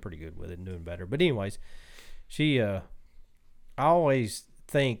she's doing pretty good with it and doing better. But anyways, I always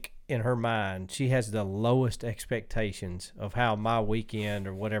think in her mind, she has the lowest expectations of how my weekend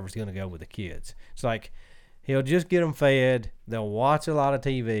or whatever's going to go with the kids. It's like, he'll just get them fed. They'll watch a lot of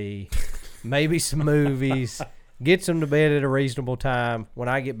TV, maybe some movies, gets them to bed at a reasonable time. When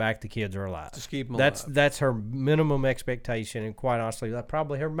I get back, the kids are alive. Just keep them That's alive. that's her minimum expectation, and quite honestly, that's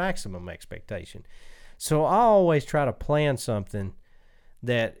probably her maximum expectation. So I always try to plan something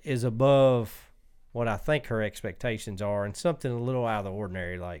that is above what I think her expectations are, and something a little out of the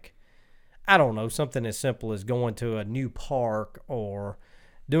ordinary, like, I don't know, something as simple as going to a new park or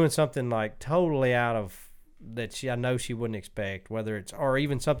doing something like totally out of that I know she wouldn't expect, whether it's or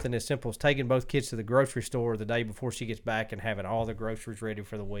even something as simple as taking both kids to the grocery store the day before she gets back and having all the groceries ready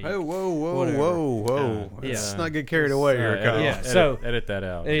for the week. Oh, whoa, Whatever. whoa. Yeah. Let's not get carried away here, Kyle. Yeah. Edit, So- edit that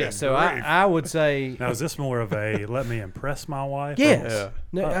out. Yeah, so I would say Now, is this more of a let me impress my wife? yes, Yeah.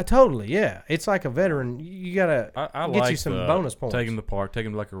 no, totally, yeah. It's like a veteran. You gotta I get like you some the bonus points. Take them to the park, take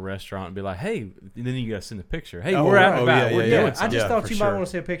them to like a restaurant, and be like, "Hey," and then you gotta send a picture. Hey, Oh, we're out and oh, about. yeah, We're yeah, doing yeah. I something. just thought for you might sure. want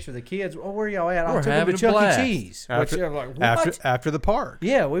to see a picture of the kids. Oh, where y'all at? I We're took them having to a Chuck blast. E. Cheese. After- Which I'm like, what? After the park.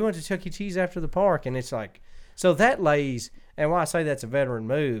 Yeah, we went to Chuck E. Cheese after the park, and it's like, so that lays, and why I say that's a veteran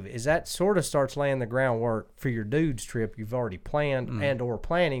move is that sort of starts laying the groundwork for your dude's trip you've already planned and or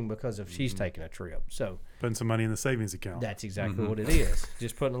planning because of she's taking a trip. So Putting some money in the savings account. that's exactly what it is.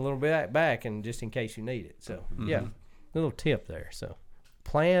 Just putting a little bit back, and just in case you need it. So yeah, little tip there. So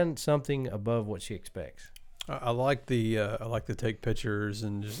plan something above what she expects. I like the take pictures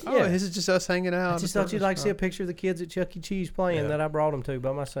and just Yeah. this is just us hanging out. I just thought you'd like to see a picture of the kids at Chuck E. Cheese playing Yeah. that I brought them to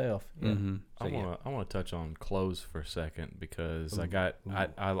by myself. Yeah. Mm-hmm. So, yeah. I want to touch on clothes for a second because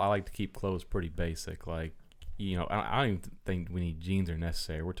I like to keep clothes pretty basic. Like, you know, I don't even think we need jeans are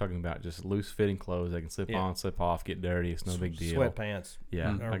necessary. We're talking about just loose fitting clothes that can slip Yeah. on, slip off, get dirty. It's no big deal. Sweatpants.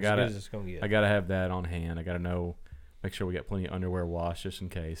 Yeah, Or I as gotta good as it's gonna get. I gotta have that on hand. I gotta know, make sure we got plenty of underwear washed just in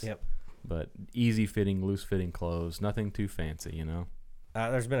case. Yep. But easy fitting, loose fitting clothes, nothing too fancy, you know.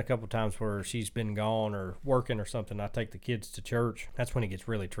 There's been a couple times where she's been gone or working or something. I take the kids to church. That's when it gets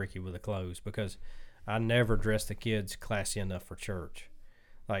really tricky with the clothes because I never dress the kids classy enough for church.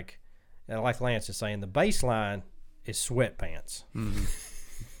 Like Lance is saying, the baseline is sweatpants.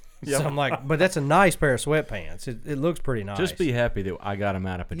 So I'm like, but that's a nice pair of sweatpants. It looks pretty nice. Just be happy that I got them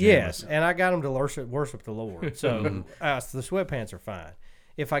out of pajamas. Yes, and I got them to worship the Lord. So the sweatpants are fine.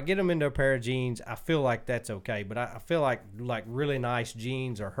 If I get them into a pair of jeans, I feel like that's okay. But I feel like really nice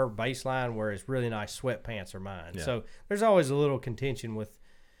jeans are her baseline, whereas really nice sweatpants are mine. Yeah. So there's always a little contention with.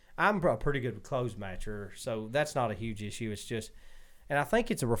 I'm a pretty good clothes matcher, so that's not a huge issue. It's just, and I think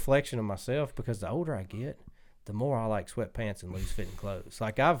it's a reflection of myself because the older I get, the more I like sweatpants and loose fitting clothes.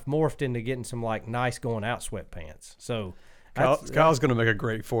 Like I've morphed into getting some like nice going out sweatpants. So. Kyle's going to make a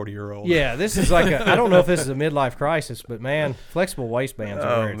great 40-year-old. Yeah, this is like I don't know if this is a midlife crisis, but man, flexible waistbands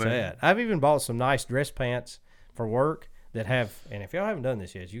are where it's at. I've even bought some nice dress pants for work that have, and if y'all haven't done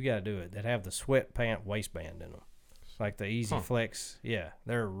this yet, you got to do it, that have the sweat pant waistband in them. Like the Easy Flex. Yeah,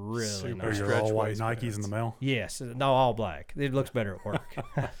 they're really Super Are nice. your stretch all white waistbands. Nikes in the mail? Yes, no, all black. It looks better at work.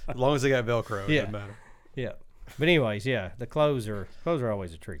 As long as they got Velcro, it Yeah. doesn't matter. Yeah. But anyways, yeah, the clothes are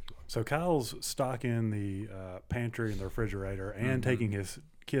always a tricky one. So Kyle's stocking the pantry and the refrigerator and taking his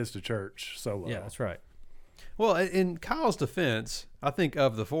kids to church solo. Yeah, that's right. Well, in Kyle's defense, I think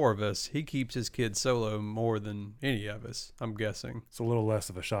of the four of us, he keeps his kids solo more than any of us, I'm guessing. It's a little less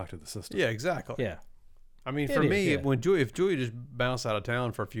of a shock to the system. Yeah, exactly. Yeah. I mean, It for is, me, yeah. if Julia just bounced out of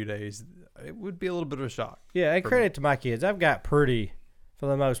town for a few days, it would be a little bit of a shock. Yeah, and credit to my kids. I've got pretty, for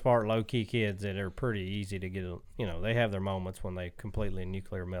the most part, low-key kids that are pretty easy to get, they have their moments when they completely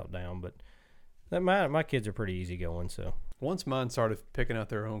nuclear meltdown, but my kids are pretty easygoing, so. Once mine started picking out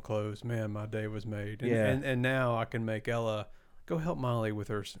their own clothes, man, my day was made. And, Yeah. and now I can make Ella go help Molly with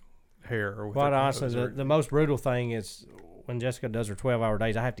her hair. Or with Quite her honestly, clothes the most brutal thing is when Jessica does her 12-hour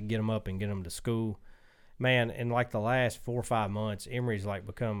days, I have to get them up and get them to school. Man, in like the last 4 or 5 months, Emery's like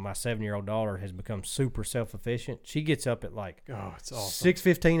become, my 7-year-old daughter has become super self-efficient. She gets up at like Oh, it's awesome.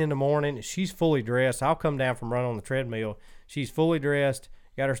 6:15 in the morning. She's fully dressed. I'll come down from running on the treadmill. She's fully dressed,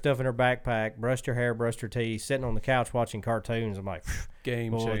 got her stuff in her backpack, brushed her hair, brushed her teeth, sitting on the couch watching cartoons. I'm like,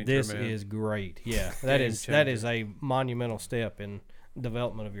 Game boy, changer, this man. is great. Yeah, that Game is a monumental step in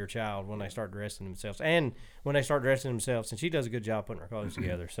development of your child when they start dressing themselves, and when they start dressing themselves. And she does a good job putting her clothes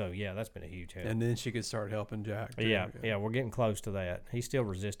together. So yeah, that's been a huge help. And then she could start helping Jack. too. Yeah, we're getting close to that. He's still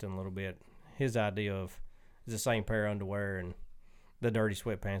resisting a little bit. His idea of is the same pair of underwear and the dirty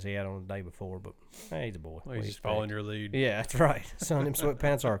sweatpants he had on the day before, but hey, he's a boy. Well, What do you he's following expect? your lead. Yeah, that's right. Son, them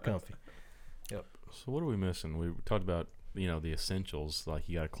sweatpants are comfy. So what are we missing? We talked about the essentials, like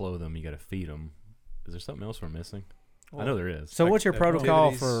you got to clothe them, you got to feed them. Is there something else we're missing? I know there is. So what's your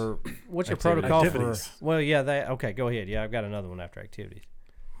protocol Activities. for what's your Activities. protocol Activities. for? Well, yeah, okay, go ahead. Yeah, I've got another one after activities.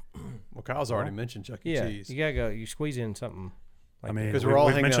 Well, Kyle's already mentioned Chuck E. Yeah, Cheese. you gotta go. You squeeze in something. I mean, 'Cause we're all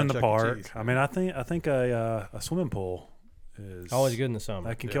we've hanging out mentioned at the Chuck E. park. Cheese. I mean, I think a swimming pool is Always good in the summer.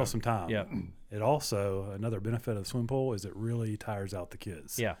 That can kill some time. Yeah. It also, another benefit of the swimming pool is it really tires out the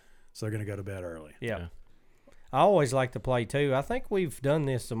kids. Yeah, So they're going to go to bed early. yeah. Yeah. I always like to play too. I think we've done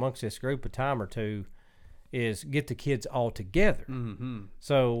this amongst this group a time or two. Is get the kids all together. Mm-hmm.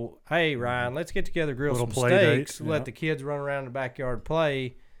 So hey, Ryan, let's get together, grill Little some play date, steaks, yeah. let the kids run around the backyard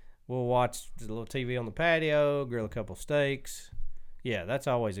play. We'll watch a little TV on the patio, grill a couple steaks. Yeah, that's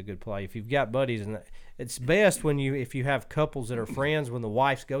always a good play. If you've got buddies, and it's best when if you have couples that are friends, when the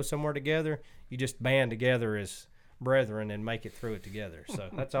wives go somewhere together, you just band together as brethren and make it through it together. So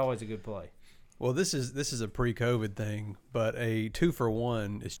that's always a good play. Well, this is a pre-COVID thing, but a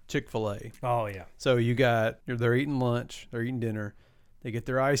 2-for-1 is Chick-fil-A. Oh yeah. So they're eating lunch, they're eating dinner, they get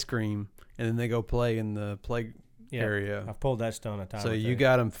their ice cream, and then they go play in the play area. I've pulled that stunt a time. So or you two.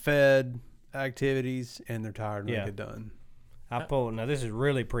 got them fed activities, and they're tired when Yeah. they get done. Now this is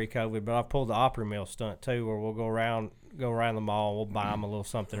really pre-COVID, but I've pulled the Opry Mill stunt too, where we'll go around the mall, we'll buy them a little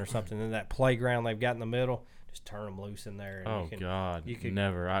something or something, and that playground they've got in the middle, just turn them loose in there. And Oh God, you could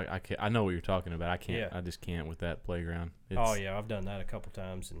never. I can't. I know what you're talking about. I can't. Yeah. I just can't with that playground. Oh yeah, I've done that a couple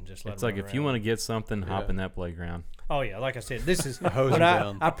times and just let It's them like run if you around. want to get something, hop Yeah. in that playground. Oh yeah, like I said, this is hose when them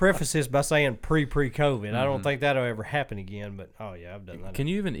down. I preface this by saying pre-COVID. I don't think that'll ever happen again, but oh yeah, I've done that. Can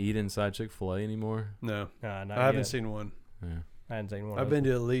you even eat inside Chick-fil-A anymore? No, Not I haven't yet. seen one. Yeah. I hadn't seen one. I've been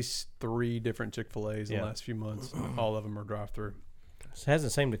to at least 3 different Chick-fil-A's in Yeah. the last few months. All of them are drive-through. It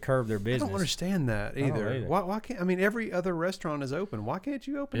hasn't seemed to curb their I business. don't understand that don't either. either. Why can't? I mean, every other restaurant is open. Why can't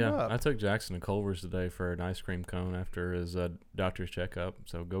you open Yeah, up? I took Jackson to Culver's today for an ice cream cone after his doctor's checkup.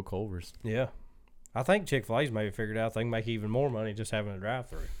 So go Culver's. Yeah, I think Chick-fil-A's maybe figured out they can make even more money just having a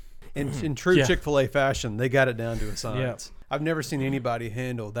drive-through. In true Yeah. Chick-fil-A fashion, they got it down to a science. I've never seen anybody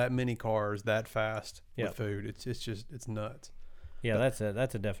handle that many cars that fast Yep. with food. It's nuts. Yeah, that's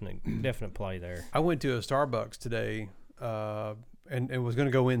a definite play there. I went to a Starbucks today, and was going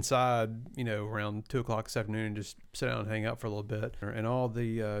to go inside, around 2:00 this afternoon and just sit down and hang out for a little bit. And all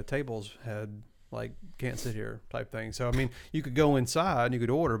the tables had like can't sit here type thing. So I mean, you could go inside and you could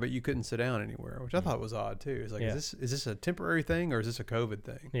order, but you couldn't sit down anywhere, which I thought was odd too. It's like, Yeah. is this a temporary thing or is this a COVID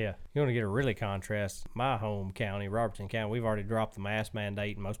thing? Yeah, you want to get a really contrast. My home county, Robertson County, we've already dropped the mask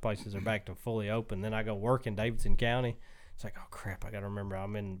mandate, and most places are back to fully open. Then I go work in Davidson County. It's like, oh crap, I got to remember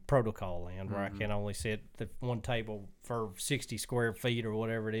I'm in protocol land where I can only sit at one table for 60 square feet or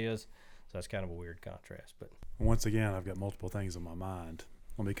whatever it is. So that's kind of a weird contrast. But Once again, I've got multiple things on my mind.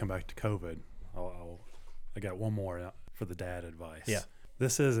 Let me come back to COVID. I got one more for the dad advice. Yeah.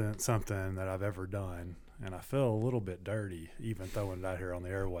 This isn't something that I've ever done, and I feel a little bit dirty even throwing it out here on the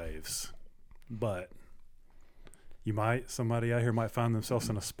airwaves. But somebody out here might find themselves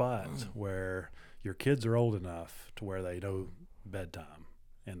in a spot where your kids are old enough to where they know bedtime,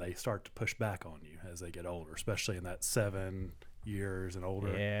 and they start to push back on you as they get older, especially in that 7 years and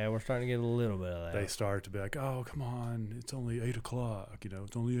older. yeah, we're starting to get a little bit of that. They start to be like, "Oh, come on, it's only 8 o'clock.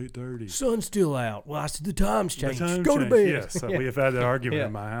 It's only 8:30." Sun's still out. Well, I said the time's The changed. time Go to change. bed. Yes, Yeah. we have had that argument Yeah.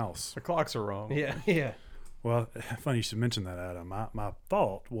 in my house. The clocks are wrong. Yeah. Well, funny you should mention that, Adam. My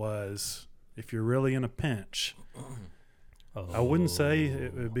thought was, if you're really in a pinch, I wouldn't say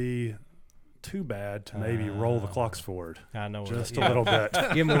it would be too bad to maybe roll the clocks forward I know. just yeah. a little bit.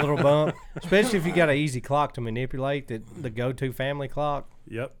 Give them a little bump, especially if you got an easy clock to manipulate. The go-to family clock.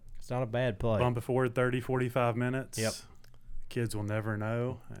 Yep. It's not a bad play. Bump it forward 30, 45 minutes. Yep. Kids will never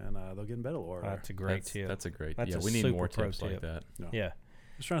know, and they'll get in bed a little earlier. That's a great tip. That's a great. That's yeah, a we need super more pro tips like tip. that. Yeah.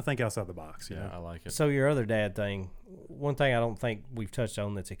 Just trying to think outside the box. Yeah, You know? I like it. So your other dad thing, one thing I don't think we've touched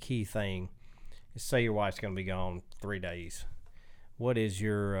on that's a key thing is, say your wife's going to be gone 3 days. What's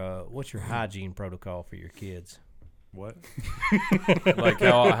your hygiene protocol for your kids? What? Like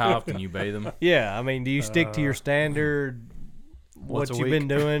how often you bathe them? Yeah, I mean, do you stick to your standard Once what a you've been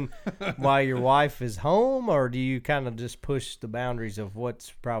week. doing while your wife is home, or do you kind of just push the boundaries of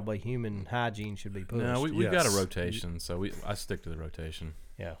what's probably human hygiene should be pushed? No, we've got a Yes. rotation, so I stick to the rotation.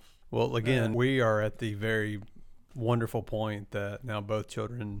 Yeah. Well, again, we are at the very wonderful point that now both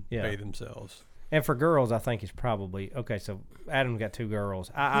children Yeah. bathe themselves. And for girls, I think it's probably okay. So Adam's got 2 girls.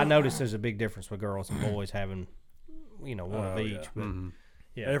 I noticed there's a big difference with girls and boys having, one of Oh, each. yeah. But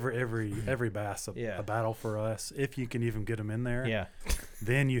yeah, Every bath's Yeah. a battle for us. If you can even get them in there, yeah,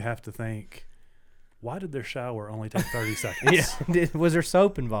 then you have to think, why did their shower only take 30 seconds? yeah. Was there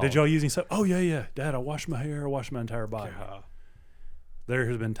soap involved? Did y'all using soap? Oh, yeah. Dad, I washed my hair, I washed my entire body. There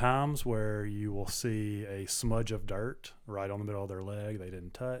has been times where you will see a smudge of dirt right on the middle of their leg they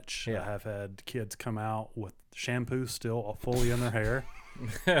didn't touch. Yeah. I have had kids come out with shampoo still fully in their hair,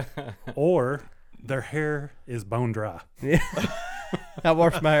 or their hair is bone dry. I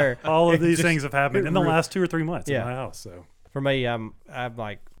washed my hair. All of these things have happened in the last 2 or 3 months Yeah. in my house. So For me, I've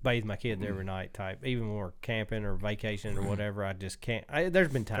like bathed my kids every night type. Even when we're camping or vacationing or whatever, I just can't. There's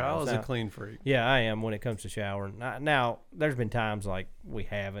been times. Kyle is a now- clean freak. Yeah, I am when it comes to showering. Now, there's been times like we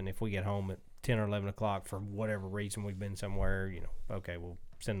haven't. If we get home at 10 or 11 o'clock for whatever reason, we've been somewhere, okay, we'll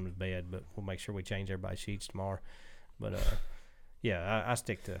send them to bed, but we'll make sure we change everybody's sheets tomorrow. But, Yeah,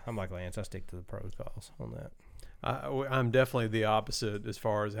 I'm like Lance. I stick to the protocols on that. I'm definitely the opposite as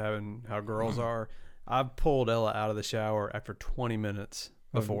far as having how girls are. I've pulled Ella out of the shower after 20 minutes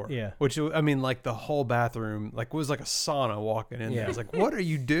before. Yeah. Which, I mean, like the whole bathroom, like was like a sauna walking in there. Yeah. It's like, what are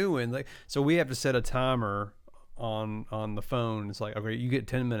you doing? Like, so we have to set a timer on the phone. It's like, okay, you get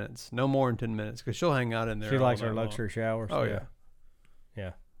 10 minutes, no more than 10 minutes, because she'll hang out in there. She all likes night her long. luxury showers. Oh yeah.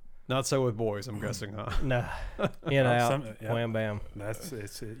 Yeah. Not so with boys, I'm guessing, huh? No. In out. Some- yeah. Wham bam.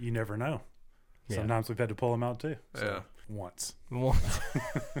 It's you never know. Yeah. Sometimes we've had to pull them out too. So, Yeah. Once.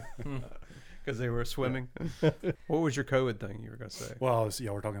 Because they were swimming. What was your COVID thing you were gonna say? Well,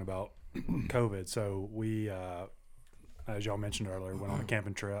 we're talking about COVID. So we, as y'all mentioned earlier, went on a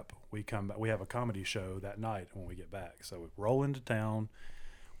camping trip. We come back. We have a comedy show that night when we get back. So we roll into town.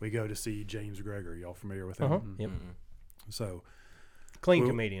 We go to see James Gregory. Y'all familiar with him? Uh-huh. Yep. So Clean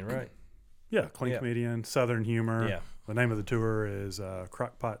Well- comedian, right? yeah, clean Yeah. comedian, Southern humor. Yeah. The name of the tour is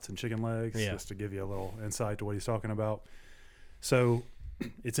Crock Pots and Chicken Legs, Yeah. just to give you a little insight to what he's talking about. So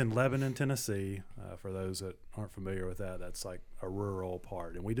it's in Lebanon, Tennessee. For those that aren't familiar with that, that's like a rural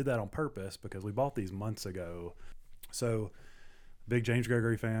part. And we did that on purpose because we bought these months ago. So big James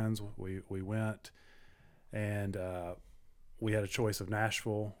Gregory fans, we went and we had a choice of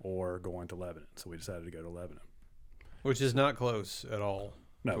Nashville or going to Lebanon. So we decided to go to Lebanon. Which is not close at all.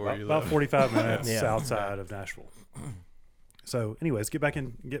 No, to where about, you about live. 45 minutes Yeah. outside of Nashville. So, anyways,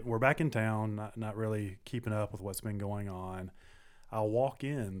 we're back in town, not really keeping up with what's been going on. I'll walk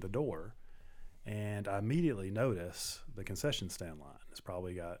in the door, and I immediately notice the concession stand line. It's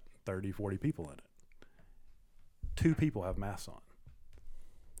probably got 30, 40 people in it. 2 people have masks on.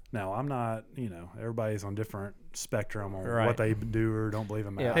 Now, I'm not, everybody's on different spectrum on Right. what they do or don't believe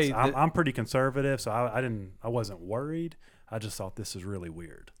in Yeah. masks. Hey, I'm pretty conservative, so I wasn't worried. I just thought this is really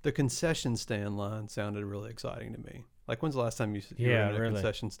weird. The concession stand line sounded really exciting to me. Like, when's the last time you were Yeah, in a really.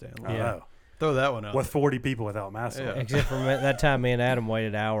 concession stand I line? Yeah. know. Throw that one out. With 40 people without masks Yeah. on. Except for that time me and Adam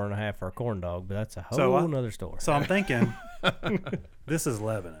waited an hour and a half for a corn dog, but that's a whole So nother story. So I'm thinking, this is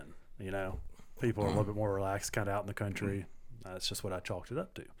Lebanon, People are a little bit more relaxed, kind of out in the country. That's just what I chalked it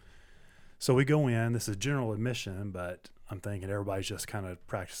up to. So we go in. This is general admission, but I'm thinking everybody's just kind of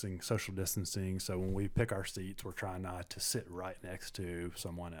practicing social distancing. So when we pick our seats, we're trying not to sit right next to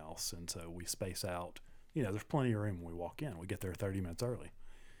someone else. And so we space out. There's plenty of room when we walk in. We get there 30 minutes early.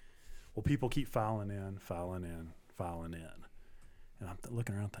 Well, people keep filing in. And I'm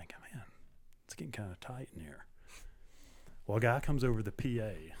looking around thinking, man, it's getting kind of tight in here. Well, a guy comes over the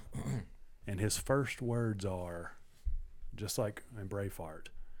PA, and his first words are, just like in Braveheart,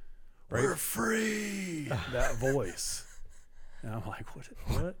 "We're free." That voice. And I'm like,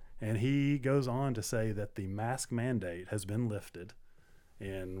 what? And he goes on to say that the mask mandate has been lifted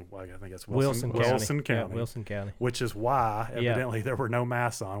in, I think it's Wilson County. Yeah, Wilson County. Which is why, Yeah. evidently, there were no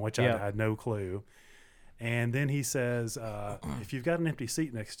masks on, which Yeah. I had no clue. And then he says, if you've got an empty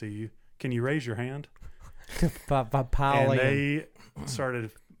seat next to you, can you raise your hand? By piling. And they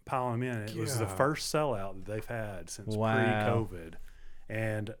started piling them in. It was the first sellout that they've had since Wow. pre-COVID.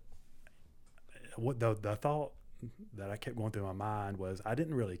 And what the thought that I kept going through my mind was I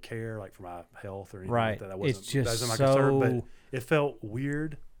didn't really care for my health or anything Right. like that. That wasn't, It's just that wasn't my so. concern, but it felt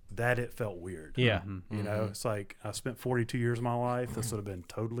weird that it felt weird. Yeah. It's like I spent 42 years of my life. This would have been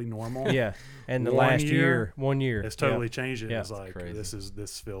totally normal. Yeah. And the One last year, 1 year. It's totally changed. Yeah. It's like crazy.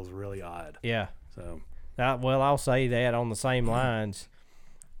 this feels really odd. Yeah. So Well, I'll say that on the same lines,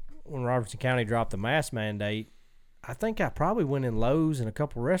 when Robertson County dropped the mask mandate, I think I probably went in Lowe's and a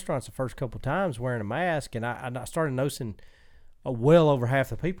couple restaurants the first couple times wearing a mask, and I started noticing well over half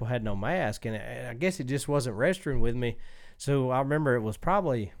the people had no mask, and I guess it just wasn't registering with me. So I remember it was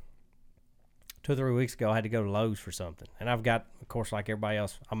probably 2 or 3 weeks ago I had to go to Lowe's for something, and I've got, of course, like everybody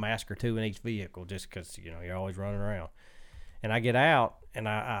else, a mask or 2 in each vehicle just because you're always running around. And I get out and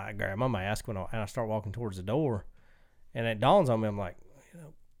I grab my mask and I start walking towards the door, and it dawns on me, I'm like,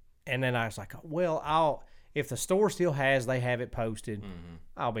 and then I was like, well, if the store still they have it posted,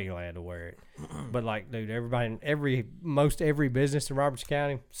 I'll be glad to wear it. But dude, most every business in Robertson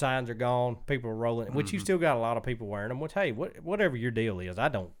County, signs are gone, people are rolling, which you still got a lot of people wearing them. Which, hey, whatever your deal is, I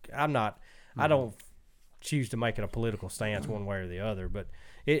don't choose to make it a political stance one way or the other. But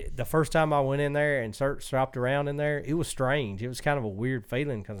the first time I went in there and shopped around in there, it was strange. It was kind of a weird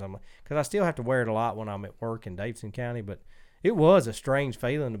feeling because I still have to wear it a lot when I'm at work in Davidson County, but it was a strange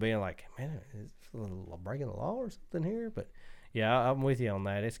feeling to be like, man, is a little breaking the law or something here? But yeah, I'm with you on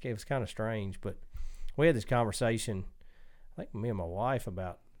that. It was kind of strange, but we had this conversation, I think me and my wife,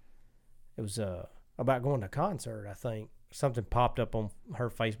 about going to a concert. I think something popped up on her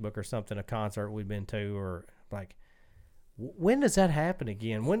Facebook or something, a concert we'd been to, or like, when does that happen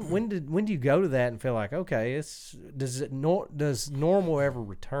again? When do you go to that and feel like, okay, does normal ever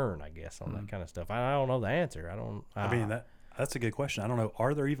return? I guess on that kind of stuff. I don't know the answer. I mean that's a good question. I don't know.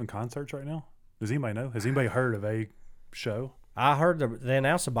 Are there even concerts right now? Does anybody know? Has anybody heard of a show? I heard they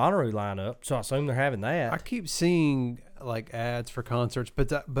announced the Bonnaroo lineup, so I assume they're having that. I keep seeing like ads for concerts,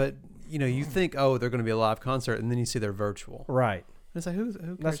 but you know, you think, oh, they're going to be a live concert, and then you see they're virtual. Right. It's like who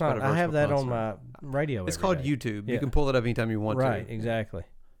cares That's about not. a virtual I have that concert? on my radio. It's every called day. YouTube. Yeah. You can pull it up anytime you want to. Right. Exactly.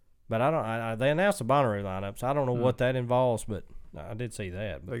 But I don't. They announced the Bonnaroo lineup, so I don't know what that involves, but I did see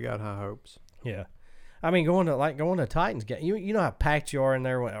that. But They got high hopes. yeah. I mean, going to Titans game. You know how packed you are in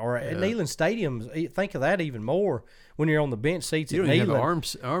there, or at Neyland Stadiums. Think of that even more when you're on the bench seats You at don't Neyland. even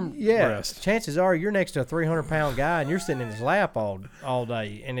have arm Yeah, rest. chances are you're next to a 300-pound guy and you're sitting in his lap all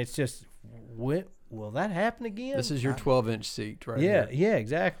day, and it's just, will that happen again? This is your 12-inch seat, right? yeah, here. yeah,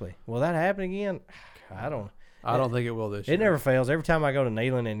 exactly. Will that happen again? I don't. I don't think it will this year. It never fails. Every time I go to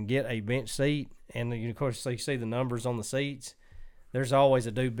Neyland and get a bench seat, and of course you see the numbers on the seats, there's always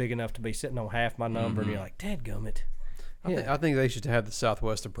a dude big enough to be sitting on half my number, and you're like, dadgummit. I think they should have the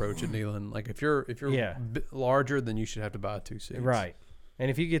Southwest approach at Neyland. Like if you're larger, then you should have to buy 2 seats. Right. And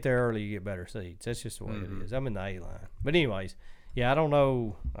if you get there early, you get better seats. That's just the way it is. I'm in the A line. But anyways, yeah, I don't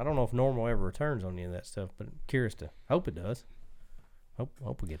know if normal ever returns on any of that stuff, but curious to hope it does.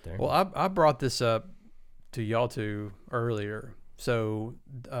 Hope we get there. Well, I brought this up to y'all two earlier. So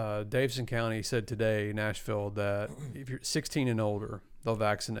Davidson County said today, Nashville, that if you're 16 and older, they'll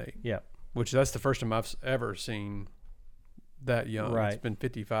vaccinate. Yeah. Which that's the first time I've ever seen that young. Right. It's been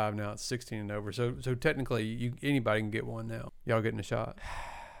 55 now. It's 16 and over. So technically, anybody can get one now. Y'all getting a shot?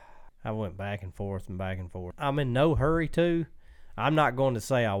 I went back and forth. I'm in no hurry to. I'm not going to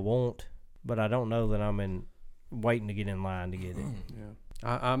say I won't, but I don't know that I'm waiting to get in line to get it. Yeah.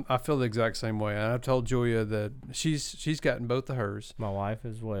 I feel the exact same way. And I've told Julia that she's gotten both of hers. My wife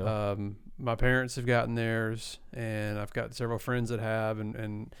as well. My parents have gotten theirs, and I've got several friends that have,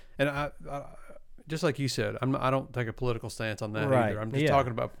 and I just like you said, I don't take a political stance on that Right. either. I'm just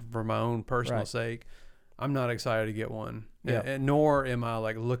talking about for my own personal sake. I'm not excited to get one, and nor am I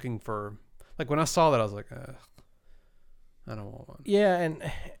like looking for. Like when I saw that, I was like, I don't want one. Yeah,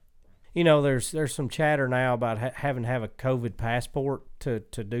 and you know, there's some chatter now about having to have a COVID passport to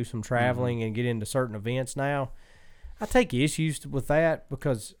do some traveling and get into certain events now. I take issues with that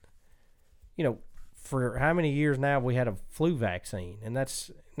because, you know, for how many years now we had a flu vaccine, and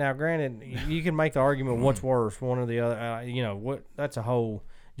that's now granted you can make the argument what's worse, one or the other. You know, that's a whole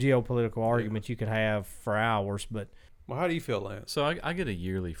geopolitical argument you could have for hours, but. Well, how do you feel, Lance? So I get a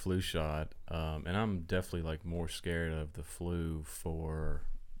yearly flu shot, and I'm definitely like more scared of the flu for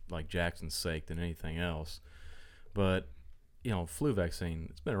like Jackson's sake than anything else. But you know, flu vaccine,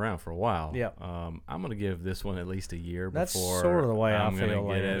 it's been around for a while. Yeah. I'm gonna give this one at least a year That's before sort of the way I'm I gonna feel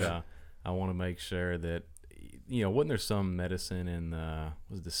get it. like. I want to make sure that, you know, wasn't there some medicine in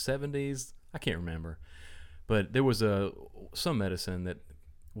was it the 70s? I can't remember, but there was some medicine that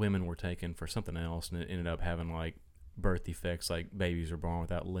women were taking for something else, and it ended up having like birth defects, like babies are born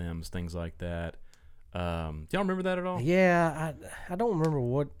without limbs, things like that. Do y'all remember that at all? Yeah, I don't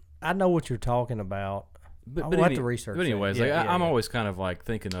remember I know what you're talking about. I'll have to research But anyways, that. like I'm always kind of like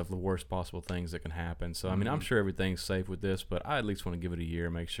thinking of the worst possible things that can happen. So I mean, I'm sure everything's safe with this, but I at least want to give it a year,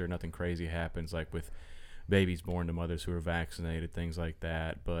 make sure nothing crazy happens, like with babies born to mothers who are vaccinated, things like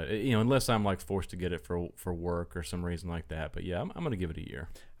that. But you know, unless I'm like forced to get it for work or some reason like that. But yeah, I'm gonna give it a year.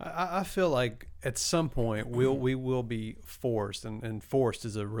 I feel like at some point we will be forced, and forced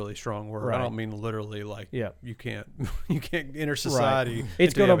is a really strong word. Right. I don't mean literally like you can't enter Right. society.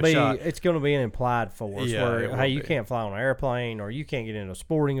 It's until you gonna have a shot. it's gonna be an implied force Yeah, it where will hey, you be. can't fly on an airplane or you can't get into a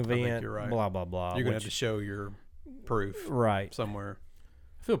sporting think event. you're right. Blah blah blah. You're gonna have to show your proof right. somewhere.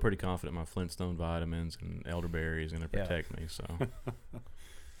 I feel pretty confident my Flintstone vitamins and elderberry is gonna protect me. So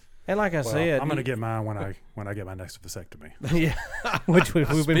And like I said, I'm gonna get mine when I get my next vasectomy. yeah, which we've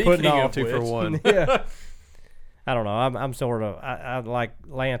been putting Speaking off. of 2 for 1. Yeah. I don't know. I'm sort of I like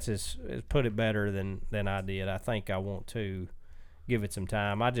Lance has put it better than I did. I think I want to give it some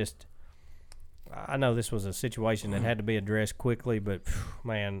time. I know this was a situation that had to be addressed quickly, but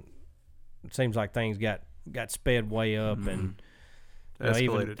man, it seems like things got sped way up and you know,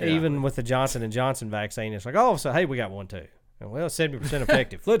 Escalated. even with the Johnson & Johnson vaccine, it's like, oh, so hey, we got one too. And, well, 70%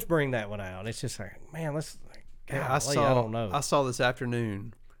 effective. Let's bring that one out. It's just like, man, I don't know. I saw this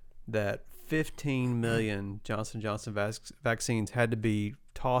afternoon that 15 million Johnson & Johnson vaccines had to be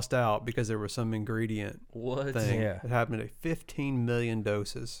tossed out because there was some ingredient what? thing Yeah. that happened to 15 million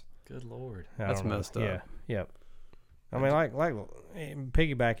doses. Good Lord. I That's don't know. messed up. Yeah, yep. I mean, like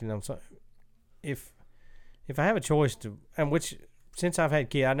piggybacking on something. If if I have a choice to, and which since I've had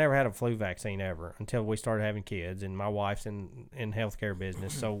kids, I never had a flu vaccine ever until we started having kids, and my wife's in healthcare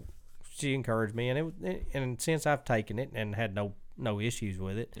business, so she encouraged me, and since I've taken it and had no issues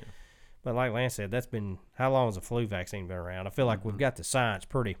with it. Yeah. But like Lance said, that's been, how long has the flu vaccine been around? I feel like we've got the science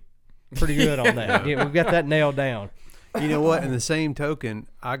pretty good on that. Yeah, we've got that nailed down. You know what? In the same token,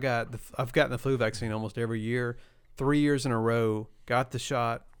 I've gotten the flu vaccine almost every year, 3 years in a row. Got the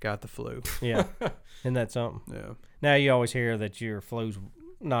shot, got the flu. Yeah, isn't that something? Yeah. Now you always hear that your flu's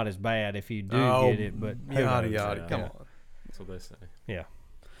not as bad if you do get it, but who yada knows? yada. Come Yeah. on. That's what they say. Yeah.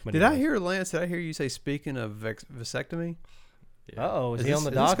 But Did I anyways. hear Lance? Did I hear you say speaking of vasectomy? Uh-oh, is he this, on the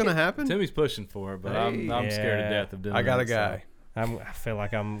is this docket? going to happen? Timmy's pushing for it, but I'm scared to Yeah. death of doing it. I got a guy. I feel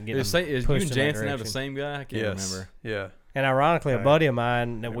like I'm getting Is you pushed and in that Jansen have the direction. same guy? I can't Yes. remember. Yeah. And ironically, a Okay. buddy of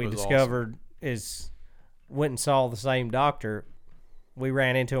mine that It we was discovered went and saw the same doctor. We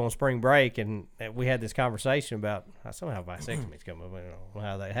ran into on spring break, and we had this conversation about how somehow vasectomies come up. I don't know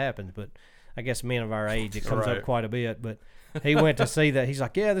how that happens, but I guess men of our age, it comes Right. up quite a bit. But he went to see that. He's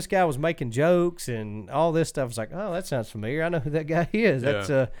like, yeah, this guy was making jokes and all this stuff. It's like, oh, that sounds familiar. I know who that guy is.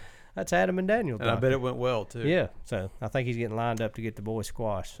 Yeah. That's Adam and Daniel. And I bet it went well, too. Yeah, so I think he's getting lined up to get the boys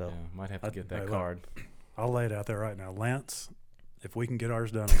squashed. So Yeah, might have to get that Hey, look, card. I'll lay it out there right now. Lance, if we can get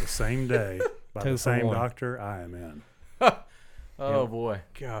ours done on the same day by 2 the for same 1. doctor, I am in. Oh boy.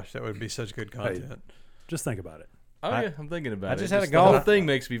 Gosh, that would be such good content. Just think about it. Oh I- yeah, I'm thinking about I it. just had a the whole golf- thing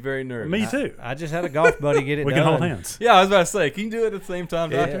makes me very nervous. Me too. I just had a golf buddy get it We done. can hold hands. Yeah, I was about to say, can you do it at the same time,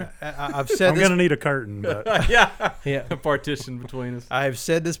 Doctor? I've said I'm this. going to need a curtain, but Yeah. Yeah. A partition between us. I have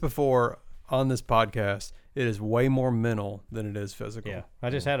said this before on this podcast. It is way more mental than it is physical. Yeah, I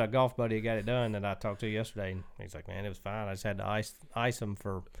just had a golf buddy that got it done that I talked to yesterday, and he's like, "Man, it was fine. I just had to ice him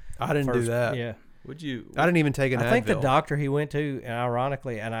for." I didn't do first, that. Yeah, Would you? I didn't even take an I think the Advil. doctor he went to, and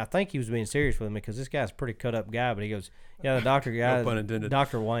ironically, and I think he was being serious with me because this guy's a pretty cut up guy. But he goes, "Yeah, the doctor guy, No pun intended.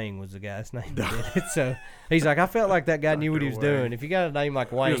 Dr. Wang was the guy's name." That did it. So he's like, "I felt like that guy knew what he was Dr. Wang. doing. If you got a name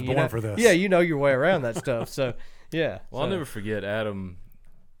like Wang, was you born know, for this. Yeah, you know your way around that stuff. So yeah, Well, I'll so- never forget Adam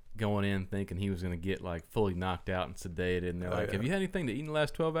going in thinking he was going to get like fully knocked out and sedated, and they're Oh, like, yeah. "Have you had anything to eat in the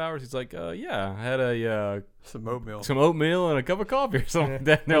last 12 hours?" He's like, "Yeah, I had a Some oatmeal. some oatmeal and a cup of coffee or something like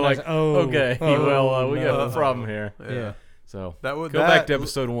that." And they're And I like, was, "Oh, "Okay, oh, well, we got no." a problem here." Yeah. So That was go back to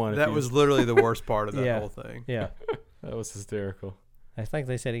episode 1. if That you- was literally the worst part of that Yeah. whole thing. Yeah, that was hysterical. I think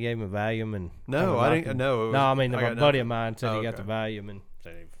they said he gave him a Valium and No, I didn't. No, it was, No, I mean, a got buddy nothing. of mine said Oh, he got the okay. Valium and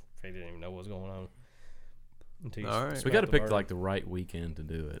said he didn't even know what was going on. Until you All right. So we smelled got to the pick bird. like the right weekend to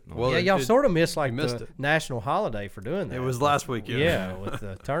do it. Well, yeah, it- y'all it- sort of missed like missed the it. national holiday for doing that. It was last week. Yeah, with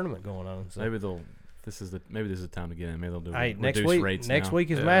the tournament going on. So. maybe they'll. Maybe this is the time to get in. Maybe they'll do Hey, next reduced week. rates Next now.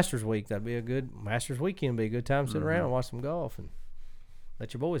 week is Yeah. Masters week. That'd be a good Masters weekend. Be a good time to sit Mhm. around and watch some golf and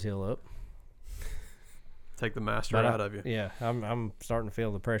let your boys heal up. Take the master But out of you. Yeah, I'm starting to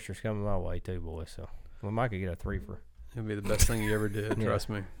feel the pressure's coming my way too, boys. So we might could get a 3-for. It'll be the best thing you ever did. Yeah. Trust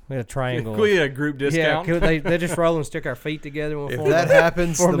me. We had a triangle. Can we get a group yeah, discount? could they just roll and stick our feet together. And we'll If form that a-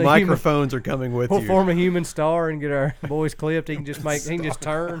 happens, the form the human- microphones are coming with We'll you. form a human star and get our boys clipped. He can just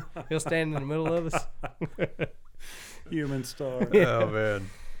turn. He'll stand in the middle of us. human star. Oh man,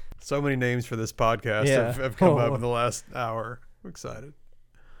 so many names for this podcast Yeah. have come up Oh. in the last hour. I'm excited.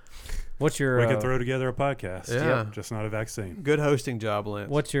 What's your We could throw together a podcast. Yeah. Just not a vaccine. Good hosting job, Lance.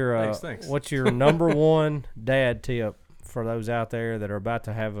 what's your Thanks. what's your number one dad tip for those out there that are about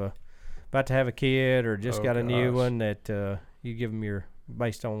to have a kid or just Oh, got a new gosh. one that you give them your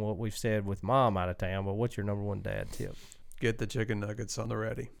based on what we've said with mom out of town, but what's your number one dad tip? Get the chicken nuggets on the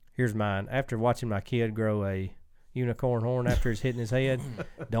ready. Here's mine. After watching my kid grow a unicorn horn after it's hitting his head,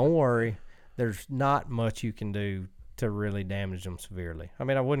 don't worry. There's not much you can do to really damage them severely. I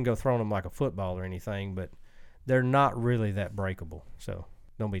mean, I wouldn't go throwing them like a football or anything, but they're not really that breakable. So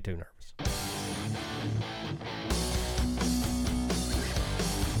don't be too nervous.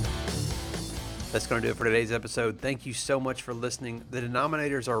 That's going to do it for today's episode. Thank you so much for listening. The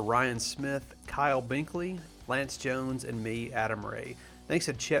denominators are Ryan Smith, Kyle Binkley, Lance Jones, and me, Adam Ray. Thanks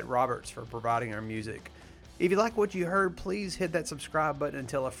to Chet Roberts for providing our music. If you like what you heard, please hit that subscribe button and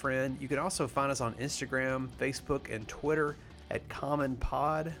tell a friend. You can also find us on Instagram, Facebook, and Twitter at Common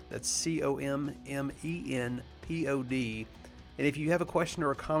Pod. That's COMMENPOD. And if you have a question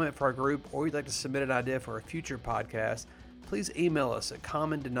or a comment for our group, or you'd like to submit an idea for a future podcast, please email us at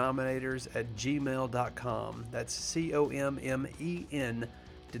commondenominators@gmail.com. That's COMMEN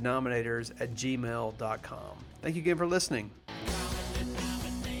denominators@gmail.com. Thank you again for listening.